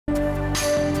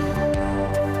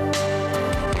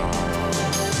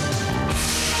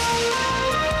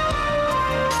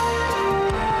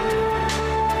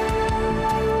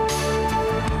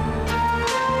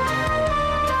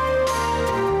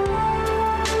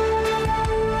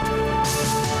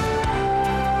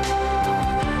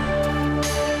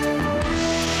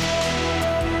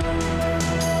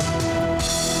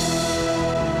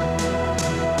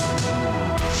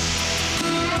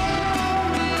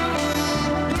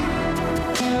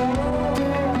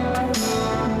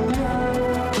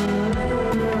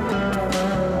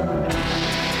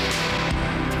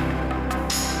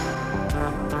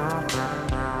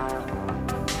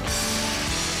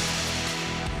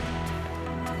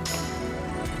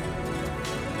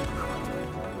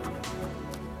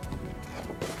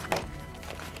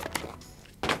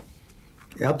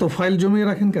এত ফাইল জমিয়ে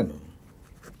রাখেন কেন?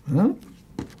 হ্যাঁ,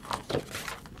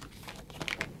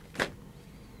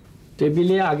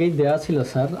 টেবিলে আগেই দেওয়া ছিল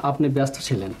স্যার, আপনি ব্যস্ত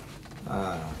ছিলেন।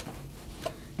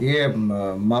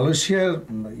 মালয়েশিয়ার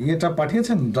ইয়েটা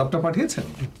পাঠিয়েছেন, ড্রাফটটা পাঠিয়েছেন?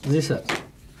 জি স্যার।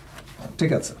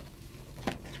 ঠিক আছে।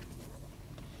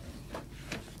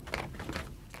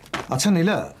 আচ্ছা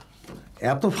নীলা,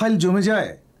 এত ফাইল জমে যায়,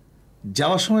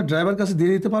 যাওয়ার সময় ড্রাইভার কাছে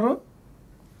দিয়ে দিতে পারো?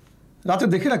 রাতে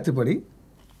দেখে রাখতে পারি।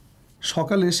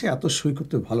 সকালে এসে এত সই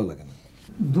করতে ভালো লাগে না,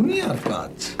 দুনিয়ার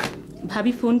কাজ।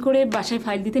 ভাবি ফোন করে বাসায়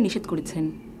ফাইল দিতে নিষেধ করেছেন।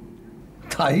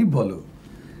 তাই বলো?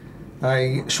 এই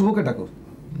শুভকে ডাকো।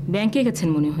 ব্যাংকে গেছেন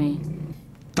মনে হয়।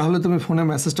 তাহলে তুমি ফোনে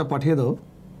মেসেজটা পাঠিয়ে দাও,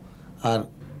 আর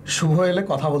শুভ এলে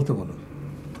কথা বলতে বলো।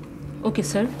 Okay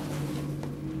sir.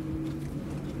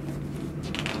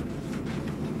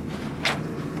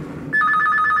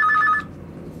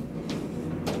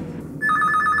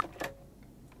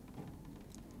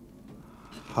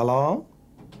 হ্যালো,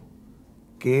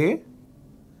 কে?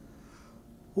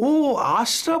 ও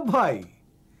আশরাফ ভাই,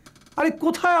 আরে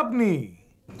কোথায় আপনি?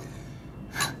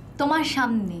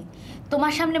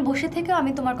 তোমার সামনে বসে থেকেও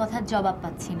আমি তোমার কথার জবাব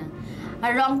পাচ্ছি না।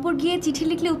 আর রংপুর গিয়ে চিঠি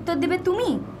লিখলে উত্তর দেবে তুমি?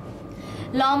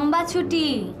 লম্বা ছুটি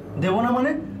দেব না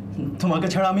মানে? তোমাকে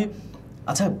ছাড়া আমি।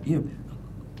 আচ্ছা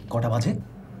কটা বাজে?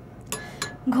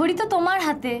 ঘড়ি তো তোমার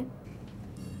হাতে।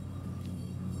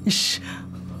 ইস,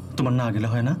 তোমার না গেলে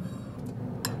হয় না?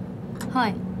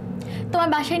 হয়, তোমার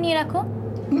বাসায় নিয়ে রাখো।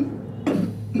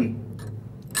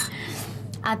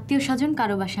 আত্মীয় স্বজন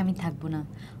কারো বাসায় আমি থাকবো না।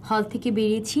 হল থেকে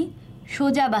বেরিয়েছি,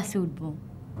 সোজা বাসে উঠবো।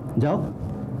 যাও,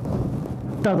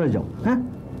 তাড়াতাড়ি যাও। হ্যাঁ,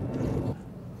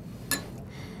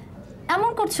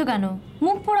 এমন করছো কেন?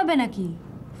 মুখ পোড়াবে নাকি?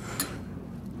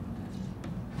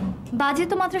 বাজে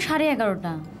তো মাত্র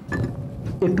 11:30।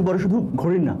 একটু পরে শুধু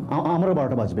ঘড়ির না, আমারও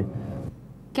 12টা বাজবে।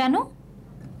 কেন?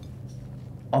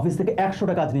 অফিস থেকে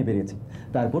 100টা কাজ নিয়ে বেরিয়েছি,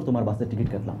 তারপর তোমার বাসের টিকিট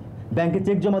কাটলাম, ব্যাংকে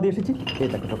চেক জমা দিয়ে এসেছি। এই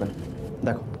দেখো টোকেন,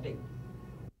 দেখো।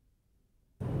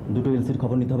 দুটো এলসির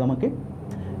খবর নিতে হবে আমাকে,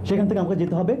 সেখান থেকে আমাকে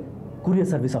যেতে হবে কুরিয়ার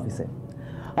সার্ভিস অফিসে,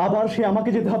 আবার সে আমাকে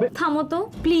যেতে হবে। থামো তো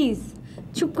প্লিজ,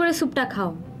 চুপ করে স্যুপটা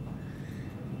খাও।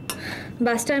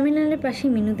 বাস টার্মিনালের পাশে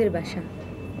মিনুদের বাসা,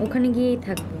 ওখানে গিয়েই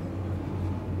থাকবো।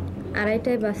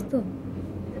 2:30টায় বাস তো।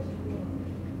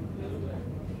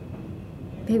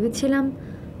 ভেবেছিলাম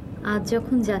আজ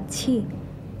যখন যাচ্ছি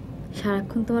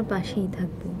সারাক্ষণ তোমার পাশেই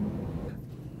থাকবো।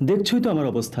 দেখছই তো আমার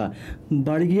অবস্থা,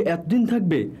 বাড়ি গিয়ে এতদিন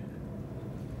থাকবে?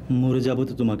 মরে যাবো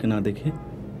তো তোমাকে না দেখে।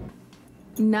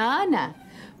 না না,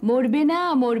 মরবে না,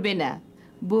 মরবে না।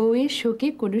 বউয়ের শোকে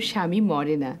কোনো স্বামী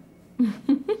মরে না।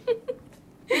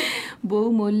 বউ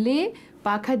মরলে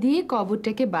পাখা দিয়ে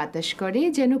কবরটাকে বাতাস করে,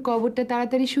 যেন কবরটা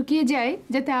তাড়াতাড়ি শুকিয়ে যায়,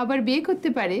 যাতে আবার বিয়ে করতে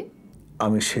পারে।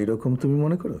 আমি সেই রকম তুমি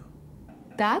মনে করো?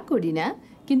 তা করি না,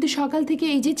 কিন্তু সকাল থেকে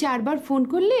এই যে 4 বার ফোন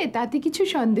করলে তাতে কিছু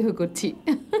সন্দেহ করছি।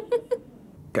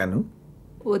 কেন?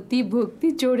 অতি ভক্তি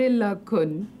চোরের লক্ষণ।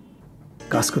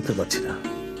 কাজ করতে পারছি না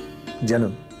জানো,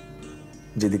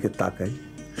 যেদিকে তাকাই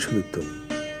শুধু তুমি।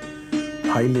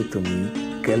 ফাইলে তুমি,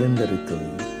 ক্যালেন্ডারে তুমি,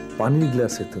 পানির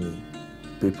গ্লাসে তুমি,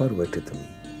 পেপার ওয়েটে তুমি।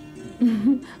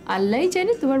 আল্লাহই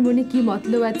জানে তোমার মনে কি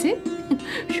মতলব আছে।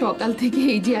 সকাল থেকে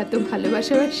এই যে এত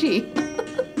ভালোবাসাবাসি।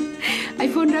 আই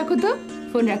ফোন রাখো তো,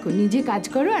 ফোন রাখো, নিজে কাজ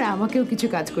করো আর আমাকেও কিছু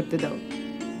কাজ করতে দাও।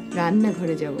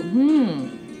 রান্নাঘরে যাব।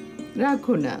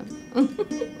 রাখো না।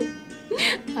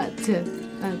 আচ্ছা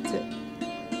আচ্ছা।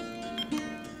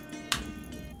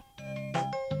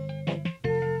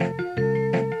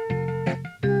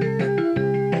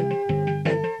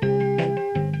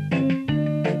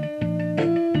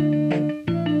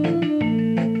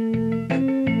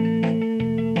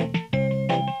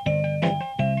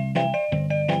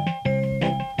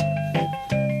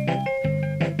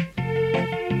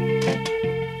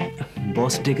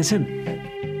 বস ডেকেছেন?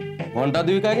 ঘন্টা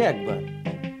 2 আগে একবার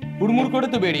হুড়মুড় করে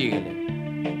তো বেরিয়ে গেলে।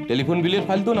 টেলিফোন বিলের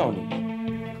ফাইল তো নাওনি।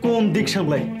 কোন দিক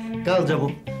সামলাই, কাল যাব।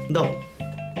 দাও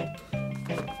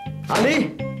আলি,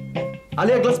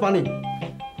 আলি এক গ্লাস পানি।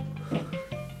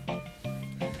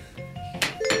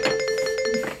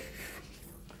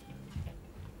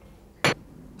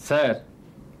 স্যার।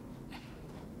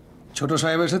 ছোট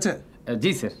সাহেব এসেছে?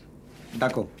 জি স্যার।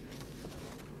 ডাকো।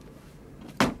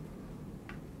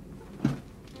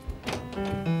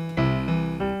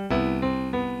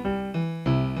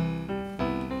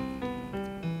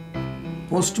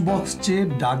 পোস্ট বক্স চেয়ে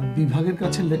ডাক বিভাগের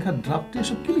কাছে লেখা ড্রাফটে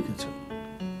এসব কি লিখেছ?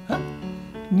 হ্যাঁ,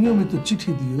 নিয়মিত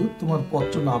চিঠি দিও, তোমার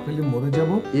পত্র না পেলে মরে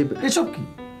যাব, এসব কি?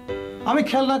 আমি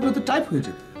খেয়াল না করলে তো টাইপ হয়ে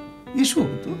যেত, ইস্যু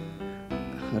হতো।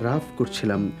 রাফ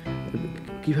করছিলাম,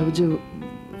 কিভাবে যে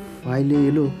ফাইলে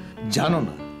এলো জানো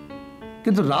না,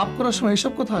 কিন্তু রাফ করার সময়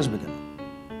এসব কথা আসবে কেন?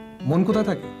 মন কোথায়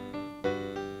থাকে?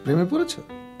 প্রেমে পড়েছ?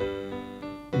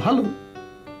 ভালো,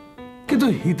 কিন্তু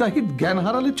হিতাহিত জ্ঞান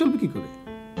হারালে চলবে কি করে?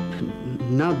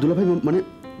 না দুলাভাই, মানে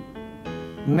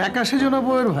ন্যাকা সেজো না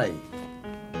বউয়ের ভাই।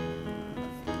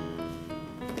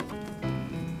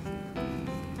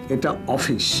 এটা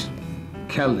অফিস,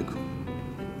 খেয়াল রেখো।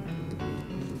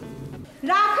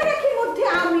 রাখারাখির মধ্যে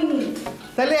আমি নেই।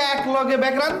 তাহলে এক লগে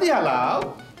ব্যাকগ্রাউন্ড দিয়ে হালাও।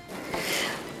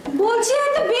 বলছি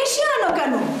এত বেশি আনো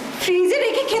কেন? ফ্রিজে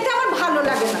রেখে খেতে আমার ভালো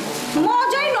লাগে না,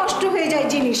 মজাই নষ্ট হয়ে যায়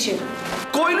জিনিসের।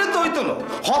 কইলে তো হইতো না,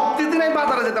 হপ্তে দিন আমি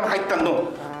বাজারে যেতাম হাইতাম না।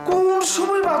 কোন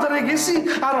সময় বাজারে গেছি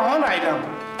আর অন আইলাম।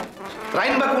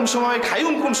 রাইন বা কোন সময়,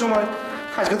 খাইউম কোন সময়,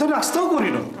 আজকে তো নাস্তাও করি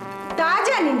না। তা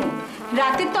জানি না,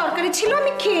 রাতের তরকারি ছিল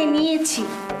আমি খেয়ে নিয়েছি।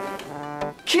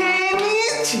 খেয়ে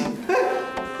নিয়েছি?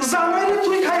 জামাইরে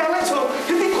তুই খাই আলাইছো,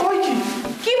 কিন্তু কই কি?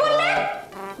 কি বললে?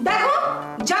 দেখো,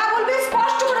 যা বলবে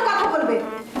স্পষ্ট করে কথা বলবে।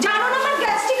 জানো না আমার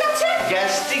গ্যাস্ট্রিক আছে?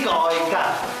 গ্যাস্ট্রিক অয়কা?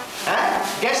 হ্যাঁ,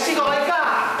 গ্যাস্ট্রিক অয়কা?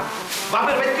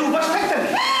 বাপের ভাই কি উপাস থাকতেন?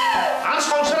 আর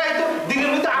সংসারে আইতো দিনের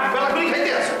মধ্যে 8 বেলা করে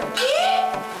খাইতে আসো। কি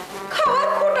খাওয়ার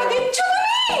খোটা দিচ্ছ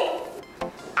তুমি?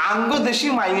 আঙ্গ দেশি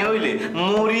মাইনে হইলে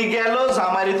মরি গেল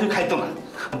জামাইরে তুই খাইতো না।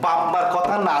 বাপমার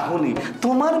কথা না শুনি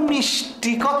তোমার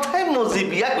মিষ্টি কথায় মজি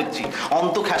বিয়া করছি,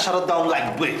 অন্ত খেসারত দাম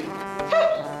লাগবে।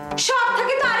 সব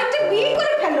থেকে তো আরেকটা বিয়ে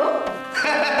করে ফেলো।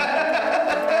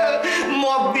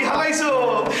 মদ দি হালাইছো,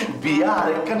 বিয়া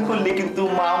আরেকখান করলে কিন্তু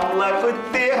মামলা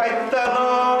করতে হইতা না।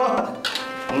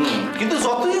 কিন্তু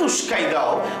যতই উস্কাই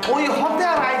দাও ওই হতে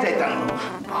আর আই যাইতাম না।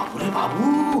 বাবুরে বাবু,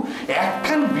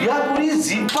 একখান বিয়া করি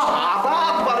জিব্বা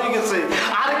আদাত বার হয়ে গেছে,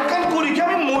 আরেকখান করি কি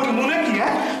আমি মনে কি?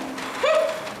 হ্যাঁ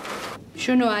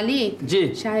শোনো আলী, জি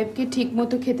সাহেবকে ঠিক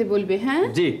মতো খেতে বলবে, হ্যাঁ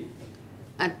জি,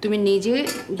 আর তুমি নিজে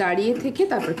দাঁড়িয়ে থেকে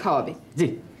তারপর খাওয়াবে। জি।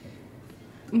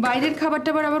 বাইরের খাবার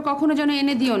টাবার আবার কখনো যেন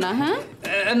এনে দিও না, হ্যাঁ?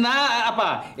 না আপা,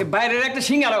 বাইরের একটা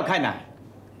সিঙ্গারাও খায় না।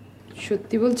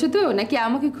 সত্যি বলছো তো নাকি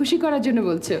আমাকে খুশি করার জন্য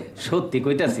বলছো? সত্যি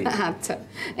কইতাছি। আচ্ছা,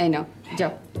 এই নাও,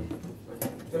 যাও,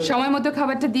 সময় মতো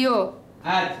খাবারটা দিও।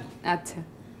 আচ্ছা।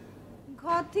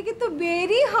 ঘর থেকে তো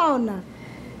বেরই হও না।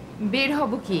 বের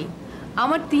হব কি,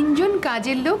 আমার 3 জন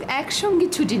কাজের লোক একসঙ্গে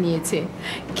ছুটি নিয়েছে।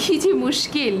 কি যে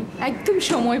মুশকিল, একদম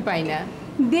সময় পাই না।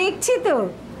 দেখছি তো,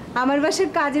 আমার বাসার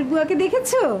কাজের বুয়াকে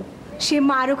দেখেছো? সে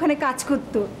মার ওখানে কাজ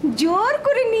করতো, জোর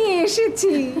করে নিয়ে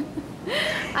এসেছি।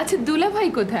 আচ্ছা, দুলাভাই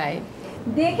কোথায়?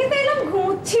 দেখে তো এলাম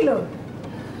ঘুমোচ্ছিল।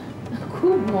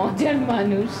 খুব মজার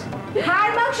মানুষ।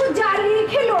 হাড় মাংস জ্বালিয়ে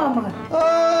খেলো আমার। ও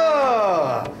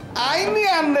আইনি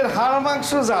আন্নের হাড় মাংস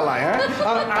জ্বালায়, হ্যাঁ?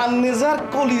 আর আন্নে যার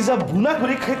কলিজা ভুনা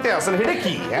করে খাইতে আসেন, এটা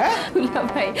কি? হ্যাঁ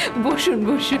দুলাভাই বসুন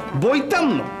বসুন। বইতাম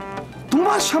না,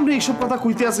 তোমার সামনে এইসব কথা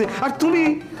কইতে আছে আর তুমি?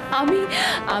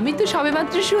 আমি তো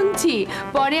সবেমাত্র শুনছি,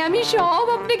 পরে আমি সব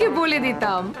আপনাকে বলে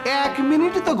দিতাম। 1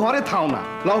 মিনিট তো ঘরে থাও না,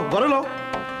 লও ঘরে লও।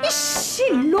 ইস,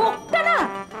 লোকটা না,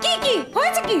 কি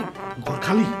হয়েছে কি? ঘর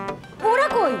খালি। ওরা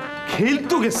কই?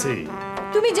 খেলতো গেছে।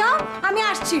 তুমি যাও, আমি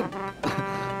আসছি।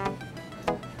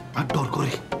 আর ডর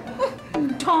করে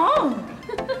ঢং।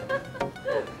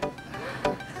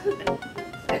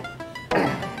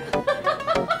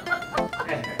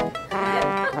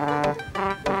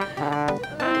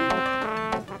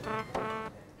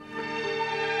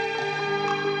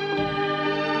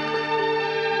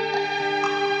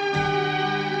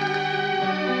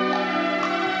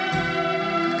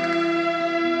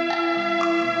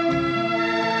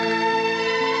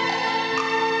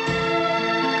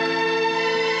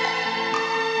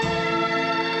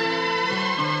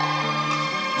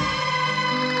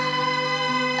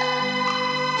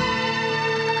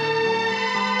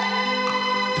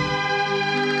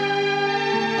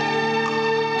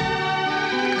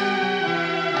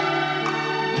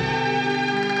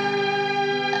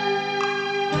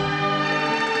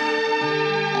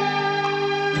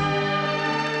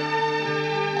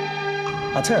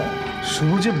 আচ্ছা,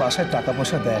 শুভ যে বাসায় টাকা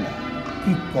পয়সা দেয় না,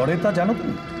 কি করে তা জানো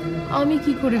তুমি? আমি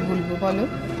কি করে বলবো বলো?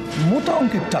 মোটা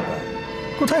অঙ্কের টাকা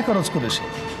কোথায় খরচ করে সে?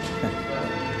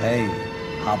 এই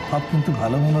হাব কিন্তু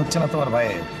ভালো মনে হচ্ছে না তোমার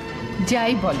ভাইয়ের।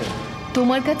 যাই বলো,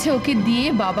 তোমার কাছে ওকে দিয়ে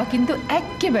বাবা কিন্তু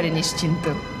একেবারে নিশ্চিন্ত।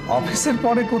 অফিসের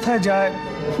পরে কোথায় যায়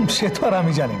সে তো আর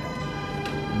আমি জানি না,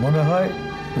 মনে হয়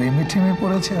প্রেমে ঠেমে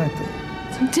পড়েছে হয়তো।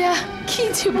 যা কি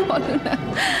যে বলো না,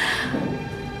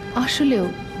 আসলেও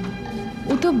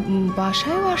ও তো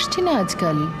বাসায়ও আসছে না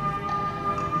আজকাল।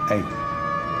 এই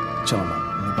চলো না,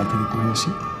 নেপাল থেকে ঘুরে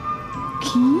আসি।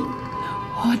 কি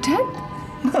হঠাৎ?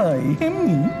 না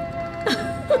এমনি।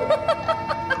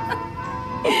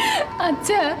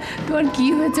 আচ্ছা, তোমার কি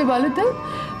হয়েছে বলো তো?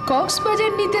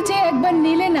 কক্সবাজার নিতে চেয়ে একবার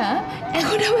নিলে না,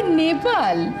 এখন আবার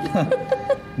নেপাল।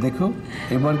 দেখো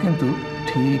এবার কিন্তু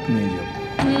ঠিক নিয়ে যাবো।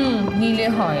 নিলে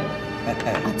হয়।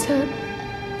 আচ্ছা,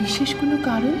 বিশেষ কোনো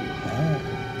কারণ?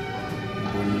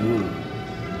 বললু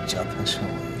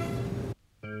যথাসময়ে।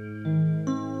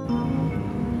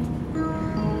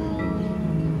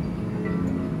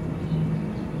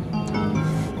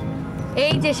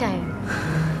 এই যে সাহেব,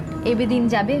 এবে দিন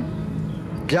যাবে?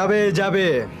 যাবে যাবে।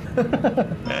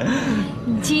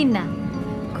 জি না,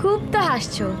 খুব তো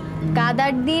হাসছো।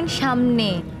 কাদার দিন সামনে।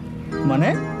 মানে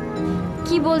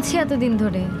কি বলছি এতদিন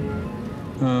ধরে?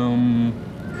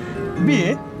 বিয়ে?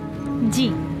 জি,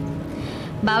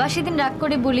 বাবা সেদিন রাগ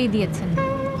করে বলেই দিয়েছেন।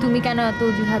 তুমি কেন এত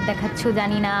অজুহাত দেখাচ্ছ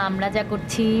জানি না, আমরা যা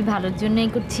করছি ভালোর জন্যই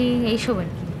করছি, এইসব আর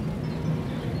কি।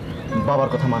 বাবার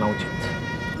কথা মানা উচিত।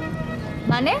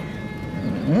 মানে?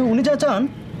 উনি যা চান।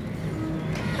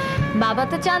 বাবা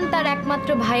তো চান তার একমাত্র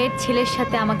ভাইয়ের ছেলের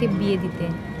সাথে আমাকে বিয়ে দিতে,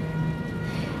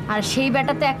 আর সেই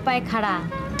বেটা তো এক পায়ে খাড়া।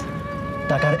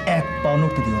 টাকার এক পাও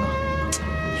নড়তে দিও না।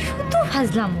 শুধু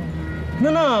ফাজলামো। না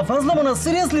না, ফাজলামো না,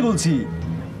 সিরিয়াসলি বলছি।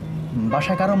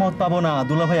 বাসায় কারো মত পাবো না,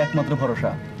 দুলাভাই একমাত্র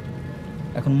ভরসা।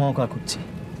 এখন মৌকা খুঁজছি।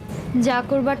 যা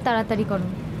করবার তাড়াতাড়ি করো,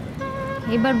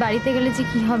 এবার বাড়িতে গেলে যে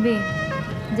কি হবে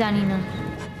জানি না।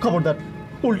 খবরদার,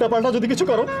 উল্টা পাল্টা যদি কিছু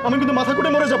করো আমি কিন্তু মাথা কুটে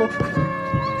মরে যাব।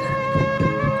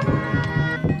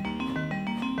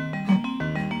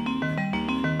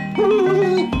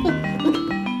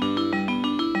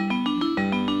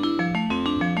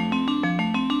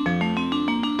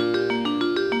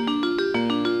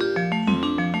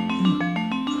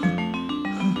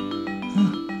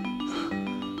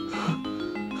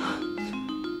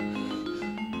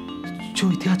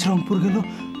 চৈতে আজ রংপুর গেল,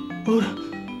 ওর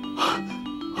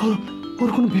ওর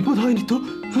কোনো বিপদ হয়নি তো?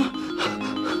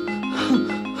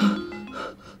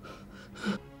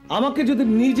 আমাকে যদি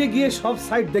নিজে গিয়ে সব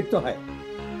সাইড দেখতে হয়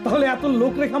তাহলে এত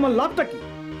লোক রেখে আমার লাভটা কি?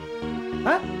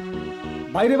 হ্যাঁ,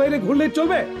 বাইরে বাইরে ঘুরলে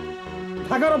চলবে?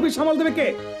 থাকার অফিস সামাল দেবে কে?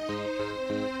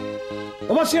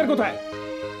 ওভারসিয়ার কোথায়?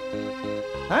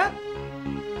 হ্যাঁ,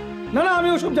 না না, আমি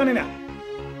ওসব জানি না।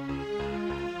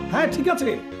 হ্যাঁ ঠিক আছে,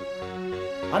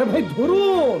 আরে ভাই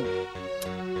ধরুন,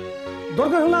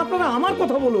 দরকার হলে আপনারা আমার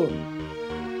কথা বলুন।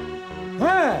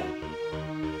 হ্যাঁ,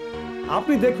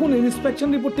 আপনি দেখুন ইন্সপেকশন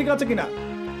রিপোর্ট ঠিক আছে কিনা,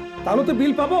 তাহলে তো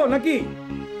বিল পাবো নাকি?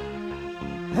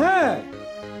 হ্যাঁ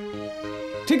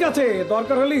ঠিক আছে,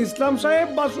 দরকার হলে ইসলাম সাহেব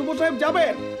বা শুভ সাহেব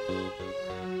যাবেন,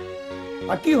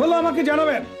 আর কি হলো আমাকে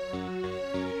জানাবেন।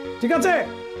 ঠিক আছে?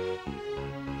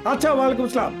 আচ্ছা, ওয়ালাইকুম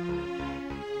আসসালাম।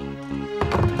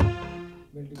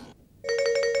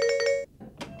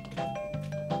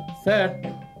 স্যার।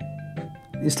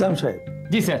 ইসলাম সাহেব।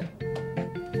 জি স্যার।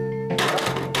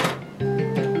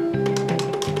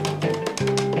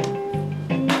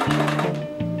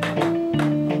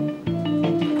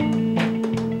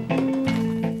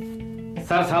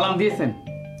 স্যার সালাম দিয়েছেন?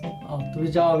 তুমি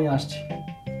যাও, আমি আসছি।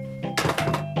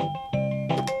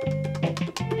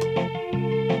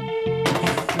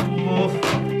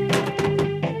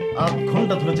 আধ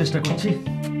ঘন্টা ধরে চেষ্টা করছি।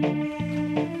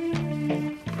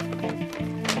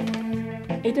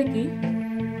 এটা কি?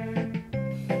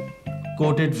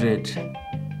 Coated red.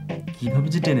 কিভাবে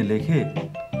যে টেনে লেখে।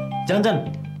 যান যান,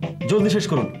 জলদি শেষ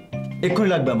করুন, এক্ষুনি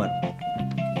লাগবে আমার।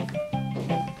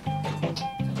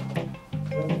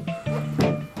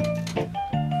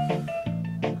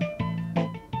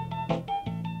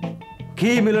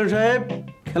 কি মিলন সাহেব,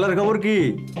 খেলার খবর কি?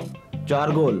 4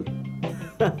 গোল।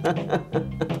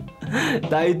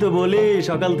 তাই তো বলি,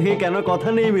 সকাল থেকে কেন কথা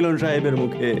নেই মিলন সাহেবের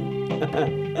মুখে।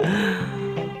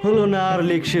 হলো না আর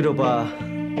লিগ শিরোপা।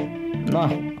 না,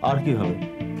 আর কি হবে?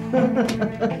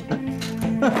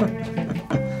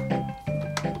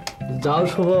 যাও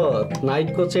সুবত, নাইট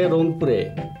কোচে রংপুরে।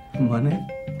 মানে?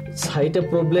 সাইটে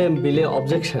প্রবলেম, বিলে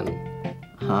অবজেকশন।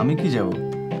 আমি কি যাব,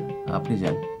 আপনি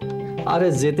যান। আরে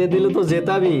যেতে দিলে তো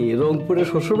যেতামই, রংপুরে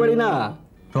শ্বশুরবাড়ি না।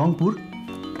 রংপুর?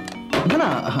 না না,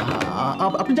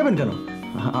 আপনি যাবেন কেন?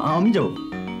 আমি যাব।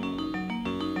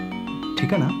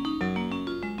 ঠিকানা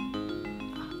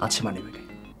আছে মানে বেগে।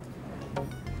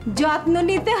 যত্ন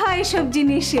নিতে হয় এসব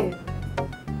জিনিসের,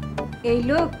 এই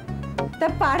লোক তা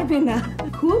পারবে না।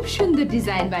 খুব সুন্দর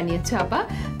ডিজাইন বানিয়েছো আপা,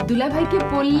 দুলাভাইকে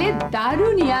পরলে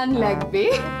দারুণ ইয়াং লাগবে।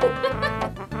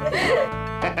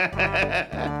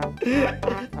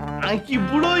 আমি কি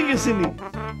বুড়ো হয়ে গেছিনি?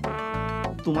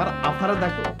 তোমার আফারা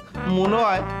দেখো, মনে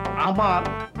হয় আমার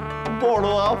বড়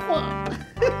আফা।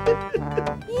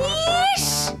 ইস,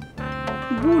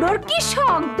 বুড়োর কি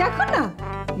শখ দেখো না।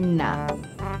 না,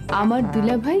 আমার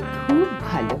দুলাভাই খুব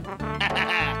ভালো।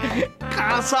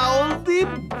 কাঁচাউল দি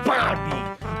বাড়ি,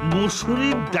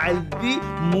 মুসুরির ডাল দি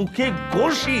মুখে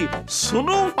ঘষি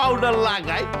স্নো পাউডার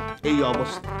লাগাই, এই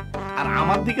অবস্থা। আর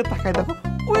আমার দিকে তাকায় দেখো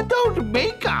উইদাউট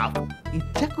মেকআপ।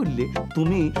 ইচ্ছা করলে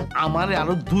তুমি আমারে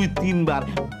আরো 2-3 বার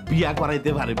বিয়া করাইতে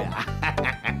পারবে।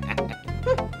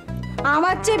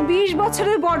 আমার চেয়ে 20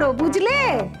 বছরের বড়, বুঝলে?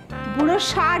 বুড়ো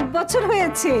 60 বছর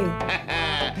হয়েছে।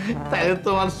 তাহলে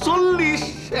তোমার 40,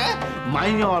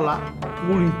 মাইয়াওয়ালা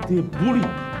 20তে বুড়ি,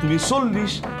 তুমি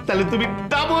 40, তাহলে তুমি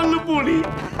ডাবল বুড়ি।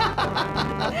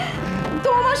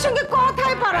 তোমার সঙ্গে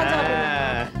কথাই পারা যাবে না।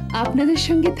 আপনাদের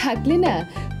সঙ্গে থাকলে না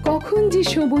কখন যে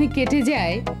সময় কেটে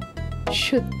যায়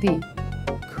সত্যি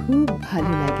খুব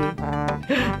ভালো লাগে।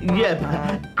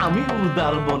 আমি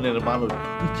উদার মনের মানুষ,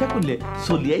 ইচ্ছা করলে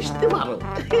চলিয়ে আসতে পারো।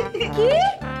 কি?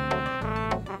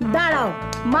 দাঁড়াও,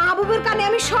 মাহবুবের কানে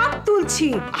আমি সব তুলছি।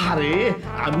 আরে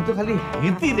আমি তো খালি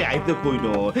হেতিরে আইতে কইল,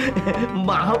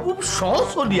 মাহবুব সহ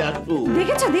চলিয়ে আসো।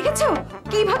 দেখেছো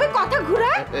কিভাবে কথা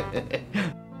ঘুরায়?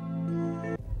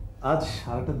 আজ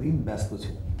সারাটা দিন ব্যস্ত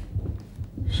ছিল।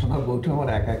 সোনার বউটা আমার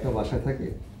একা একা বাসায় থাকে,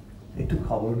 একটু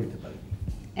খবর নিতে পারি।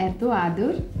 এত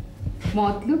আদর,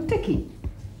 মতলবটা কি?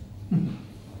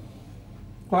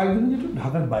 কয়েকদিন একটু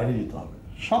ঢাকার বাইরে যেতে হবে,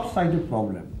 সব সাইডে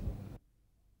প্রবলেম।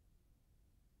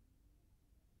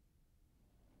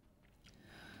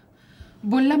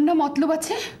 বললাম না মতলব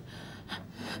আছে।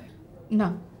 না,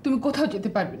 তুমি কোথাও যেতে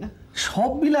পারবে না। সব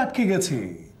মিলে আটকে গেছে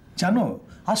জানো।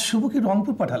 আজ শুভকে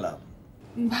রংপুর পাঠালাম।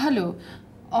 ভালো,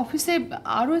 অফিসে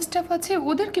আরো স্টাফ আছে,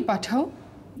 ওদেরকে পাঠাও।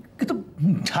 কিন্তু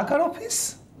ঢাকার অফিস?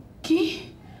 কি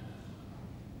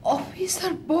অফিস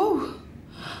আর বউ?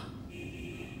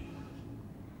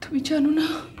 তুমি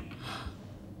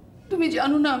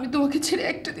জানো না আমি তোমাকে ছেড়ে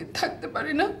একটা দিন থাকতে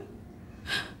পারি না।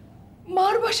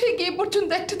 মার বাসায় গিয়ে পর্যন্ত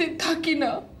একটা দিন থাকি না।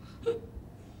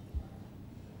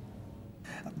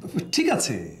 ঠিক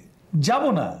আছে, যাব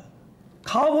না।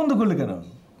 খাওয়া বন্ধ করলে কেন?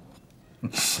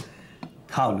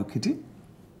 খাও লক্ষ্মীটি।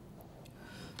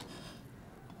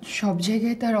 সব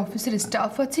জায়গায় তার অফিসের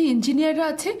স্টাফ আছে, ইঞ্জিনিয়াররা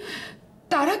আছে,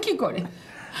 তারা কি করে?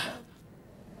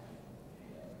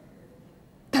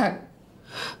 থাক।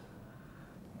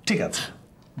 ঠিক আছে,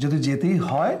 যদি যেতেই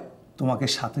হয় তোমাকে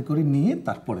সাথে করে নিয়ে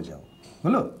তারপরে যাও,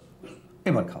 হলো?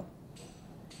 এবার খাও।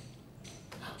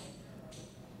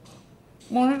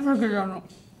 মনে থাকে জানো।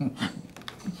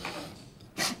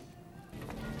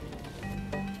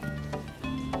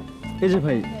 এই যে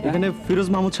ভাই, এখানে ফিরোজ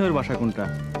মাহমুদ সাহেবের বাসা কোনটা?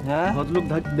 হ্যাঁ, ভদ্রলোক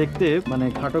দেখতে মানে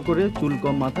খাটো করে, চুল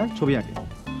কম, মাথায় ছবি আঁকে।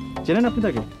 চেনেন আপনি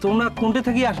তাকে? তোমরা কোনটা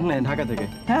থেকে আসলেন? ঢাকা থেকে।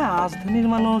 হ্যাঁ, রাজধানীর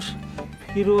মানুষ।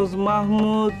 ফিরোজ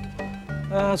মাহমুদ,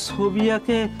 ছবি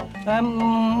আঁকে।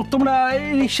 তোমরা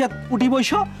রিক্সা উঠি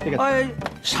বইস, ওই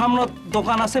সামনে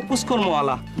দোকান আছে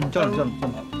পুষ্কর্মওয়ালা। চল।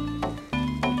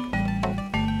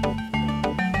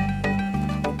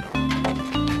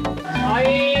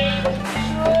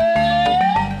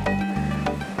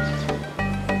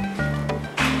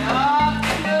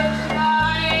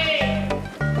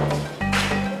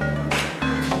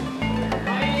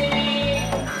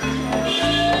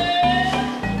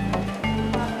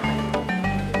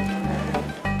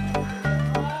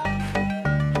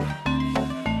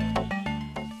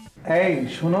 এই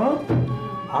শোনো,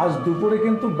 আজ দুপুরে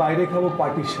কিন্তু বাইরে খাবো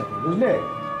পার্টির সাথে, বুঝলে?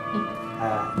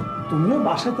 হ্যাঁ, তুমিও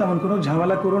বাসায় তেমন কোনো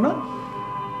ঝামেলা করো না,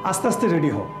 আস্তে আস্তে রেডি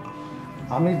হও।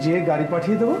 আমি যে গাড়ি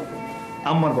পাঠিয়ে দেবো,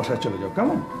 আম্মার বাসায় চলে যাও,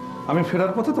 কেমন? আমি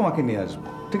ফেরার পথে তোমাকে নিয়ে আসবো,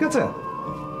 ঠিক আছে?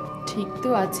 ঠিক তো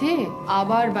আছে,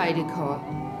 আবার বাইরে খাওয়া।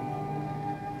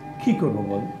 কি করবো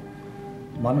বল,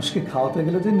 মানুষকে খাওয়াতে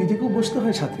গেলে যে নিজেকেও বসতে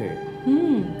হয় সাথে।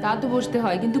 তা তো বসতে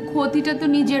হয়, কিন্তু ক্ষতিটা তো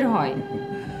নিজের হয়।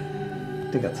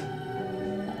 ঠিক আছে,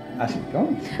 আসি,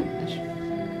 কেমন?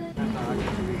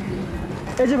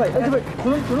 এই যে ভাই,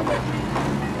 শুনুন।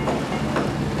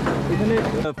 এখানে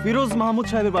ফিরোজ মাহমুদ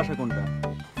সাহেবের বাসা কোনটা?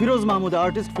 ফিরোজ মাহমুদ,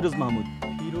 আর্টিস্ট ফিরোজ মাহমুদ।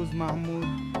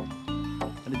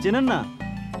 চেনেন না?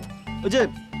 ওই যে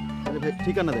ভাই,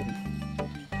 ঠিকানা দেখেন।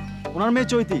 ওনার মেয়ে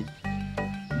চৈতি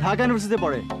ঢাকা ইউনিভার্সিটিতে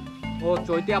পড়ে। ও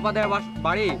চৈতি আপাদের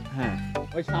বাড়ি? হ্যাঁ,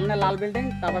 ওই সামনে লাল বিল্ডিং,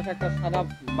 তার পাশে একটা সাদা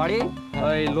বাড়ি,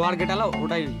 ওই লোয়ার গেট আলো,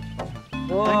 ওটাই।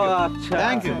 ও আচ্ছা,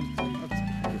 থ্যাংক ইউ।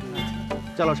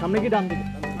 চলো সামনে কি ডান দিকে?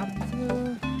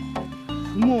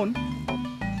 সুমন,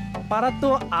 পাড়া তো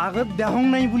আগত দেহং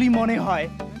নাই বলি মনে হয়।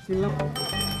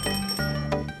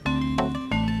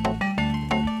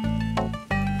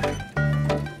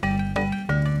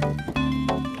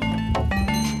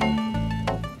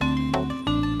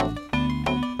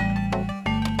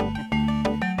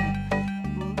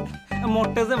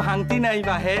 মোটে যে ভাঙতি নাই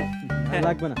বাহে।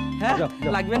 লাগবে না। হ্যাঁ,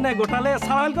 লাগবে না। গোটালে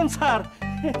সালাম আলাইকুম স্যার।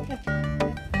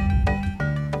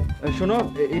 শোনো,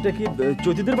 এটা কি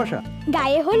চৈতিদের বাসা?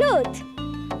 গায়ে হলুদ?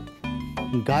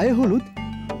 গায়ে হলুদ?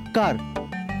 কার?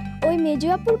 ওই মেজো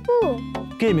আপুর পু।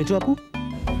 কে মেজো আপু?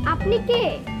 আপনি কে?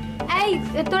 এই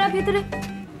তোরা ভেতরে।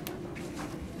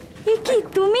 এ কি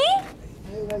তুমি?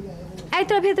 এই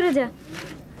তোরা ভেতরে যা।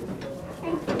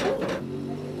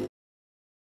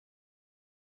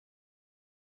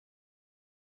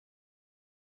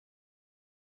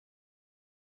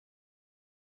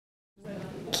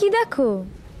 কি দেখো?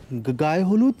 গায়ে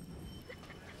হলুদ।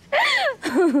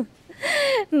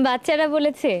 বাচ্চারা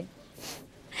বলেছে,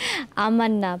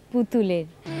 আমার না পুতুলের।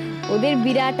 ওদের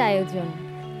বিরাট আয়োজন,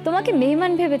 তোমাকে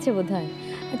মেহমান ভেবেছে বোধহয়।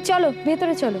 চলো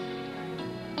ভেতরে চলো।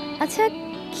 আচ্ছা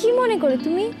কি মনে করে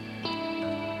তুমি?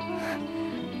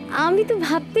 আমি তো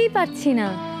ভাবতেই পারছি না।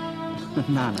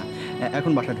 না না,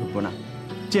 এখন বাসা ঢুকবো না।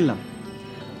 চিনলাম,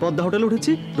 পদ্মা হোটেলে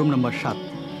উঠেছি, রুম নাম্বার 7।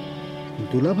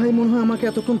 দুলা ভাই মনে হয় আমাকে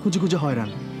এতক্ষণ খুঁজে খুঁজে হয়রান।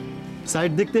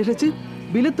 সাইড দেখতে এসেছি,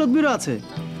 বিলের তদবিরও আছে।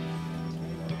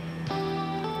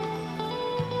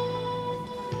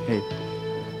 এই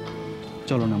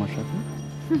চলো না আমার সাথে।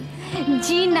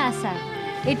 জি না স্যার,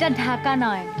 এটা ঢাকা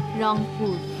নয়,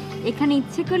 রংপুর। এখানে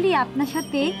ইচ্ছে করলেই আপনার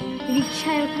সাথে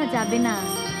রিকশায় ওঠা যাবে না।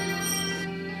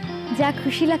 যা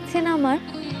খুশি লাগছে না আমার।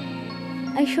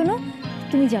 এই শোনো,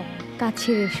 তুমি যাও কাজ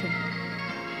ছেড়ে এসো,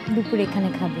 দুপুরে এখানে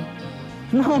খাবে।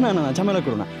 না না না, ঝামেলা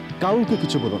করো না, কাউকে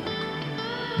কিছু বলো না।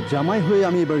 জামাই হয়ে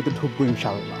আমি এই বাড়িতে ঢুকবো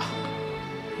ইনশাআল্লাহ।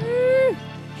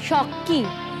 শখ কি?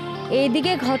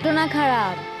 এইদিকে ঘটনা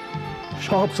খারাপ।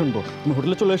 সব শুনবো। তুমি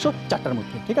হোটেলে চলে এসো 4টার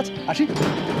মধ্যে, ঠিক আছে? আসি।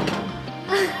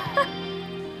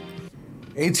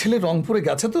 এই ছেলে রংপুরে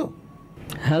গেছে তো?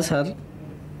 হ্যাঁ স্যার।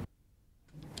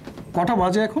 কটা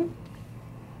বাজে এখন?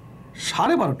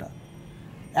 12:30।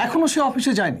 এখনো সে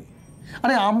অফিসে যায়নি।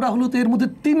 আরে আমরা হলো তো এর মধ্যে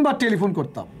 3বার টেলিফোন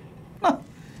করতাম না।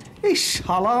 এই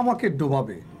শালা আমাকে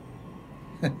ডোবাবে।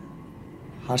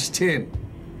 হাসছেন?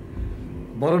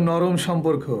 বড় নরম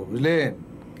সম্পর্ক, বুঝলেন?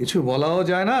 কিছু বলাও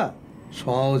যায় না,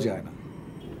 শোয়াও যায় না।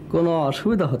 কোনো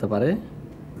অসুবিধা হতে পারে?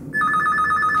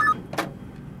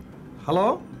 হ্যালো,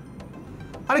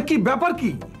 আরে কি ব্যাপার?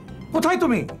 কি কোথায়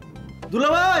তুমি?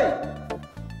 দুলাভাই,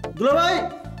 দুলাভাই,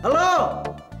 হ্যালো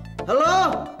হ্যালো।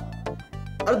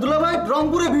 আর দুলাভাই,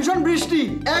 রংপুরে ভীষণ বৃষ্টি,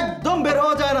 একদম বের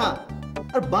হওয়া যায় না।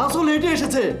 আর বাসও লেটে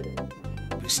এসেছে।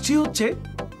 বৃষ্টি হচ্ছে?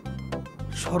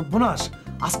 সর্বনাশ,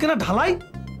 আজকে না ঢালাই?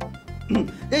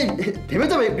 এই থেমে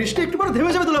যাবে, বৃষ্টি একটু পরে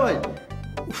থেমে যাবে দুলাভাই।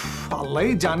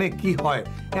 আল্লাহই জানে কি হয়,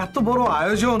 এত বড়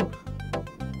আয়োজন।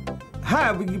 হ্যাঁ,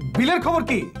 বিলের খবর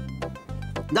কি?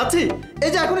 যাচ্ছি,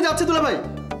 এই যে এখনই যাচ্ছি দুলাভাই।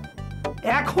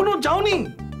 এখনো যাওনি?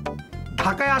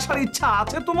 ঢাকায় আসার ইচ্ছা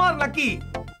আছে তোমার নাকি?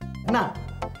 না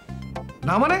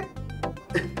না মানে?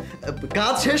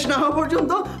 কাজ শেষ না হওয়া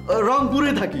পর্যন্ত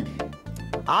রংপুরে থাকি।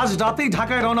 আজ রাতেই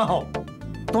ঢাকায় রওনা হও,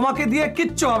 তোমাকে দিয়ে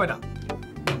কিচ্ছু হবে না।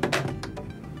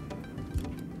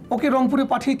 ওকে রংপুরে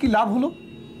পাঠিয়ে কি লাভ হলো?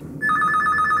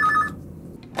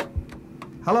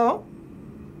 হ্যালো,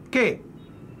 কে?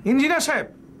 ইঞ্জিনিয়ার সাহেব,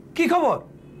 কি খবর?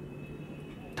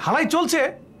 ঢালাই চলছে?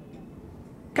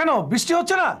 কেন বৃষ্টি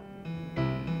হচ্ছে না?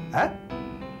 হ্যাঁ,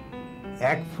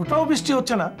 এক ফোঁটাও বৃষ্টি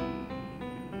হচ্ছে না?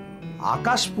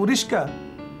 আকাশ পরিষ্কার?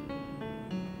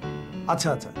 আচ্ছা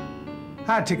আচ্ছা,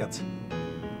 হ্যাঁ ঠিক আছে।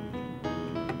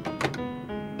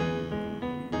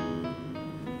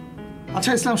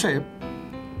 আচ্ছা ইসলাম সাহেব,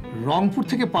 রংপুর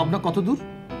থেকে পাবনা কত দূর?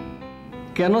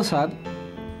 কেন স্যার?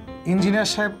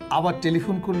 ইঞ্জিনিয়ার সাহেব আবার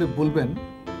টেলিফোন করলে বলবেন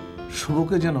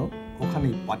শুভকে যেন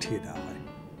ওখানেই পাঠিয়ে দেওয়া হয়।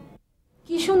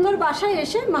 কি সুন্দর বাসায়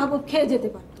এসে মাহবুব খেয়ে যেতে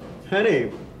পারত। হ্যাঁ রে,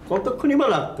 কতক্ষণই বা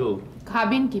লাগতো।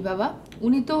 খাবেন কি বাবা?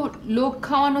 উনি তো লোক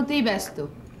খাওয়ানোতেই ব্যস্ত।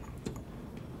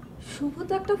 শুভ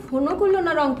তো একটা ফোনও করলো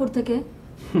না রংপুর থেকে।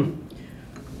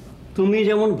 তুমি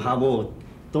যেমন ভাবো,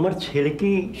 তোমার ছেলে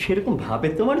কি সেরকম ভাবে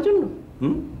তোমার জন্য?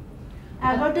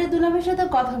 11টায় দুলাভের সাথে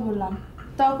কথা বললাম,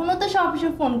 তখনও তো সে অফিসে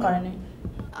ফোন করেনি।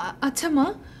 আচ্ছা মা,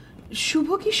 শুভ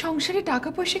কি সংসারে টাকা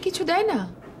পয়সা কিছু দেয় না?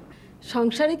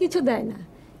 সংসারে কিছু দেয় না,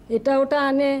 এটা ওটা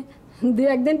আনে,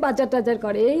 2-1 দিন পাচার টাচার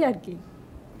করে, এই আর কি।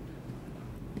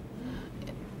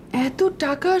 এত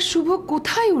টাকা শুভ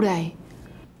কোথায় উড়ায়?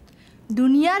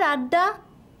 দুনিয়ার আড্ডা।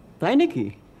 তাই নাকি?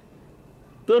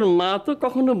 তোর মা তো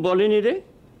কখনো বলেনি রে,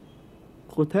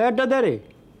 কোথায় আড্ডা দেয় রে?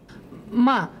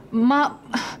 মা মা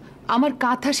আমার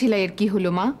কাঁথা সেলাইয়ের কি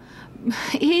হলো মা?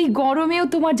 এই গরমেও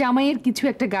তোমার জামাইয়ের কিছু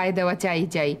একটা গায়ে দেওয়া চাই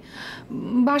চাই।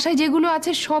 বাসায় যেগুলো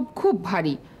আছে সব খুব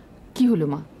ভারী। কি হলো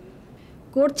মা?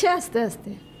 করছে আস্তে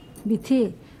আস্তে। বিথি,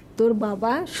 তোর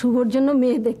বাবা শুভর জন্য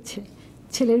মেয়ে দেখছে,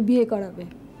 ছেলের বিয়ে করাবে।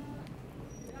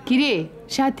 কিরে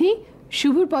সাথী,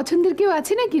 শুভর পছন্দের কেউ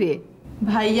আছে না কিরে?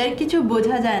 ভাইয়ার কিছু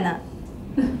বোঝা যায় না।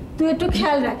 তুই একটু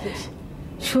খেয়াল রাখিস,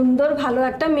 সুন্দর ভালো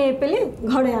একটা মেয়ে পেলে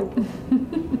ঘরে আনবো।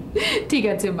 ঠিক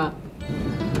আছে মা।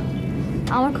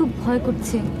 আমার খুব ভয়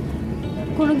করছে,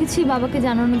 কোনো কিছুই বাবাকে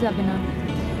জানানো যাবে না।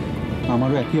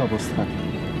 আমারও একই অবস্থা।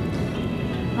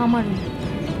 আমারও।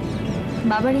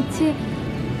 বাবার ইচ্ছে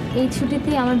এই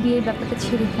ছুটিতে আমার বিয়ের ব্যাপারটা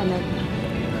ছেড়ে ফেলার,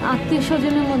 আত্মীয়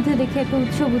স্বজনের মধ্যে দেখে একটা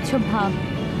উৎসব উৎসব ভাব।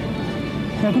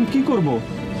 এখন কি করব?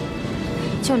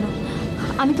 চলো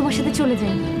আমি তোমার সাথে চলে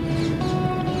যাই।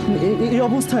 এই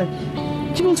অবস্থায়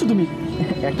কি বলছো তুমি?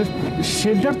 একটা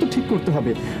শেল্টার তো ঠিক করতে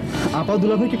হবে। আপা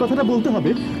দুলাভাইকে কথাটা বলতে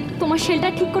হবে। তোমার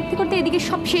শেল্টার ঠিক করতে করতে এদিকে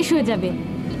সব শেষ হয়ে যাবে।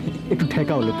 একটু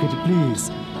ঠেকাও লক্ষ্মী প্লিজ।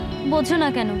 বোঝো না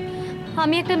কেন?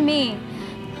 আমি একটা মেয়ে,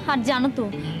 আর জানো তো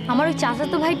আমার ওই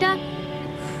চাচাতো ভাইটা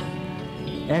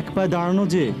এক পায়ে দাঁড়ানো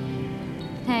যে।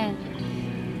 হ্যাঁ,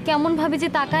 কেমন ভাবে যে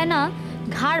তাকায় না,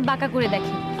 ঘাড় বাঁকা করে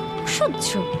দেখে। সহ্য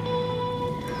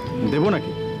দেবো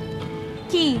নাকি?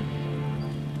 কি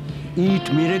ইট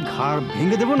মেরে ঘাড়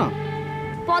ভেঙে দেবো না?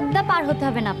 পদ্মা পার হতে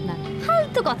হবে না আপনার,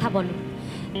 ফালতু কথা বলো।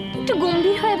 একটু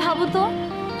গম্ভীর হয়ে ভাবো তো।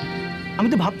 আমি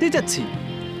তো ভাবতেই চাচ্ছি,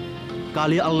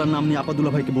 কালই আল্লাহর নাম নিয়ে আপা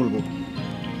দুলাভাইকে বলবো।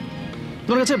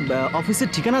 তোমার কাছে অফিসের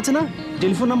ঠিকানা আছে না,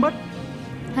 টেলিফোন নাম্বার?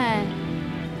 হ্যাঁ।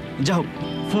 যাও,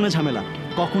 ফোনে ঝামেলা,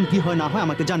 কখন কি হয় না হয়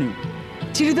আমাকে জানিও।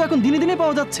 চিঠি তো এখন দিনে দিনে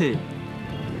পাওয়া যাচ্ছে।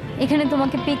 এখানে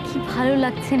তোমাকে পেয়ে কি ভালো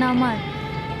লাগছে না আমার।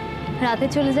 রাতে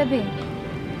চলে যাবে,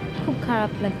 খুব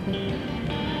খারাপ লাগবে।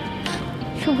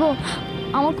 শুভ,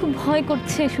 আমার খুব ভয়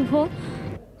করছে। শুভ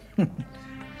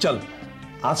চল,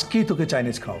 আজকেই তোকে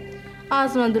চাইনিজ খাও।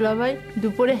 আজ না দুলাভাই,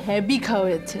 দুপুরে হেভি খাওয়া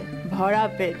হয়েছে, ভরা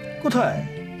পেট। কোথায়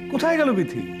কোথায় গেল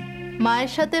বিথি?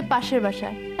 মায়ের সাথে পাশের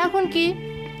বাসায়। এখন কি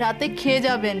রাতে খেয়ে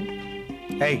যাবেন?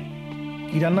 এই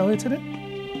কি রান্না হয়েছে রে?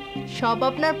 সব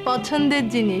আপনার পছন্দের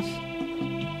জিনিস।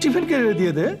 টিফিন কেড়ে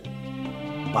দিয়ে দে,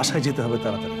 বাসায় যেতে হবে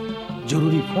তাড়াতাড়ি,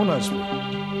 জরুরি ফোন আসবে।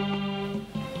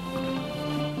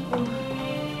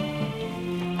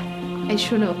 এই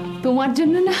শোনো, তোমার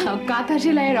জন্য না কাঁথা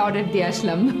সেলাইয়ের অর্ডার দিয়ে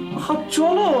আসলাম।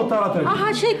 চলো তাড়াতাড়ি।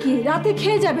 সে কি রাতে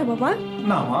খেয়ে যাবে বাবা?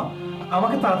 না মা,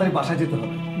 আমাকে তাড়াতাড়ি বাসায় যেতে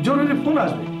হবে, জরুরি ফোন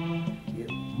আসবে।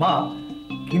 মা,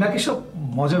 কি নাকি সব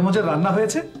মজার মজার রান্না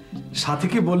হয়েছে,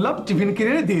 সাথীকে বললাম টিফিন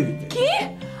কিনে দিয়ে দিতে। কি?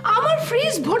 আমার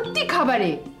ফ্রিজ ভর্তি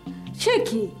খাবারে। সে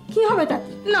কি কি হবে তাতে?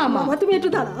 না বাবা, তুমি একটু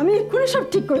দাঁড়াও, আমি এক্ষুনি সব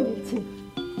ঠিক করে দিচ্ছি।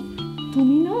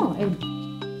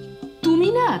 তুমি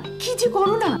না কি যে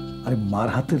করো না। আরে মার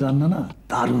হাতের রান্না না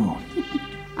দারুণ।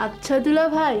 আচ্ছা দুলা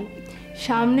ভাই,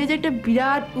 সামনে যে একটা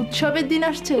বিরাট উৎসবের দিন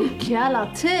আসছে, খেয়াল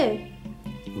আছে?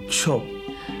 উৎসব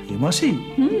এ মাসেই?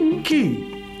 কি?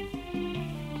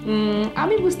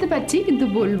 আমি বুঝতে পারছি, কিন্তু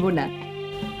বলবো না।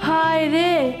 হায়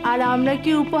রে, আর আমরা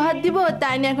কি উপহার দিব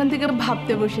তাই নিয়ে এখন থেকে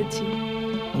ভাবতে বসেছি।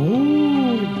 ও,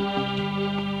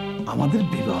 আমাদের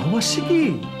বিবাহ বার্ষিকী?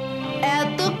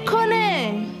 এতক্ষণে?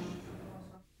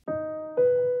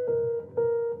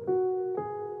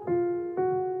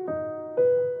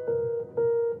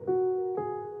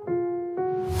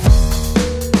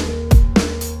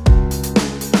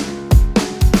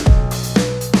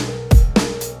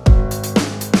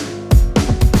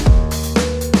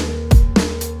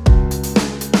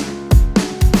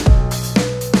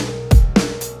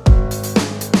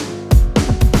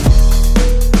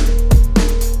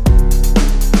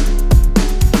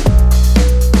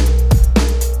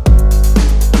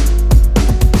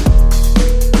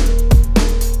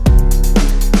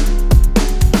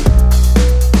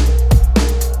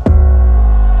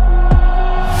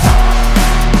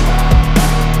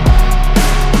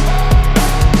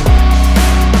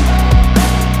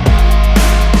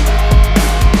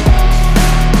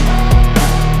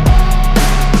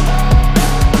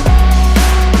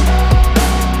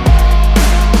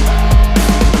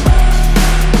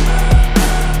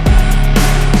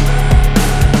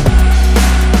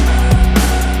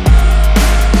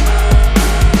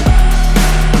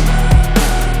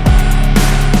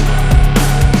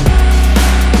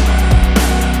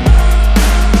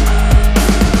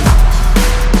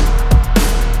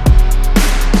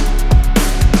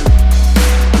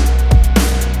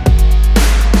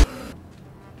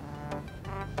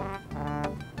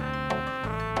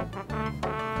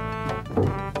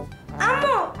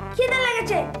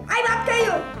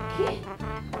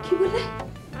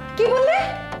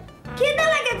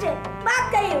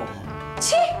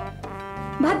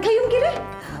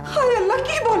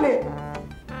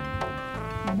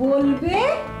 বলবে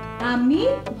আমি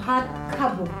ভাত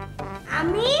খাবো।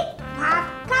 আমি ভাত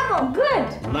খাবো। গুড।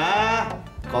 না,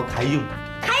 ক খাইয়ুম।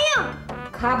 খাইয়ুম।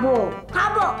 খাবো।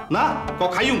 খাবো। না, ক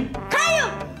খাইয়ুম।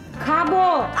 খাইয়ুম। খাবো।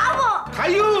 খাবো।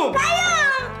 খাইয়ুম।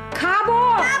 খাইয়ুম। খাবো।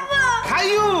 খাবো।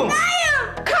 খাইয়ুম। খাইয়ুম।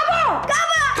 খাবো।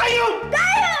 খাবো। খাইয়ুম।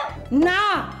 খাইয়ুম। না,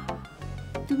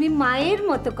 তুমি মায়ের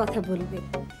মতো কথা বলবে।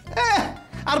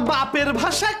 আর বাপের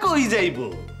ভাষা কই যাইবো?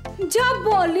 যা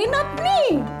বলেন আপনি।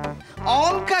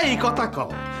 অনকা এই কথা কও,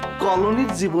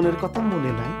 কলোনির জীবনের কথা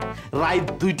মনে নাই? রাত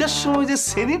 2টার সময় যে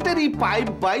স্যানিটারি পাইপ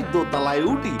বাই দোতলায়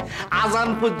উঠি আজান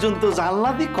পর্যন্ত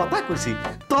জানলা দিয়ে কথা কইছি,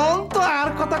 তখন তো আর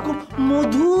কথা খুব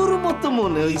মধুর মতো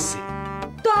মনে হইছে।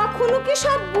 তখনও কি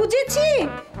সব বুঝেছি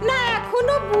না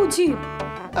এখনো বুঝি?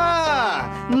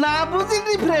 না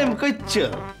বুঝিনি প্রেম করছ?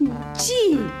 জি।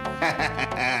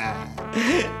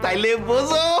 তাইলে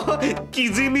বোঝো কি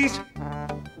জিনিস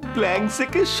ব্ল্যাঙ্ক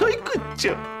চেকে সই করছ।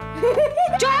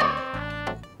 চুপ!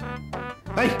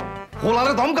 এই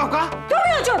হোলারে দম কাকা,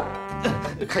 তুমিও চুপ।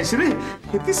 খাইছি রে,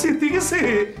 এতে সেতে গেছে।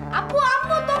 আপু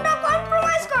আম্মু তোমরা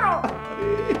কম্প্রোমাইজ করো।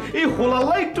 এই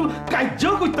হোলালা একটু কার্য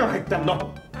করতে পারতাম না।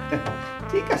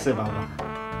 ঠিক আছে বাবা।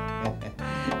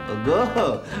 ওগো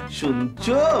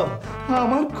শুনছো,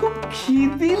 আমার খুব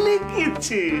খিদে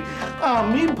লেগেছে,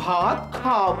 আমি ভাত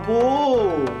খাবো।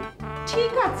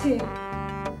 ঠিক আছে,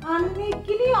 আমি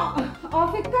কিনি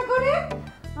অপেক্ষা করে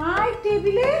আই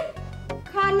টেবিলে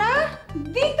খানা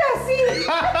দিতাছি।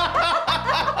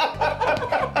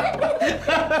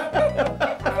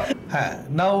 হ্যাঁ,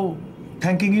 নাও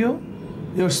থ্যাঙ্কিং ইউ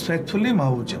রেসপেক্টফুলি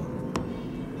মাহবুজা।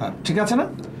 হ্যাঁ ঠিক আছে না?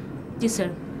 জি স্যার।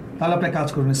 তাহলে আপনি কাজ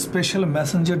করুন, স্পেশাল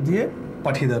মেসেঞ্জার দিয়ে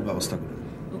পাঠিয়ে দেওয়ার ব্যবস্থা করুন।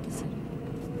 Okay sir.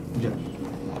 যান।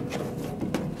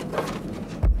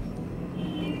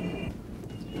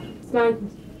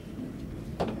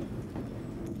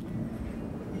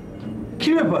 কি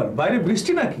ব্যাপার, বাইরে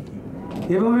বৃষ্টি নাকি?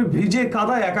 এভাবে ভিজে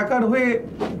কাদা একাকার হয়ে?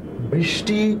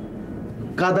 বৃষ্টি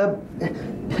কাদা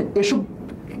এসব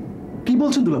কি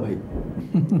বলছেন দুলা ভাই?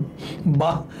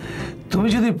 বাহ, তুমি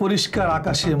যদি পরিষ্কার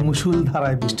আকাশে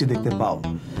মুষলধারায় বৃষ্টি দেখতে পাও,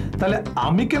 তাহলে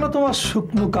আমি কেন তোমার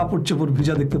শুকনো কাপড় চোপড়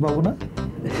ভিজা দেখতে পাবো না?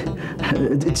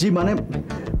 জি মানে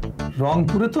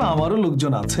রংপুরে তো আমারও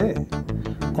লোকজন আছে,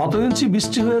 কত ইঞ্চি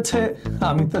বৃষ্টি হয়েছে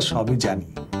আমি তা সবই জানি।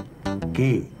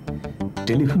 কে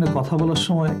টেলিফোনে কথা বলার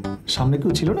সময় সামনে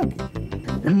কেউ ছিল নাকি?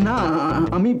 না,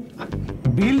 আমি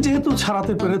বিল যেহেতু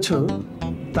ছাড়াতে পেরেছো,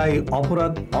 তাই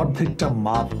অপরাধ অর্ধেকটা